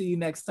wave. We'll see you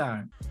next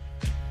time.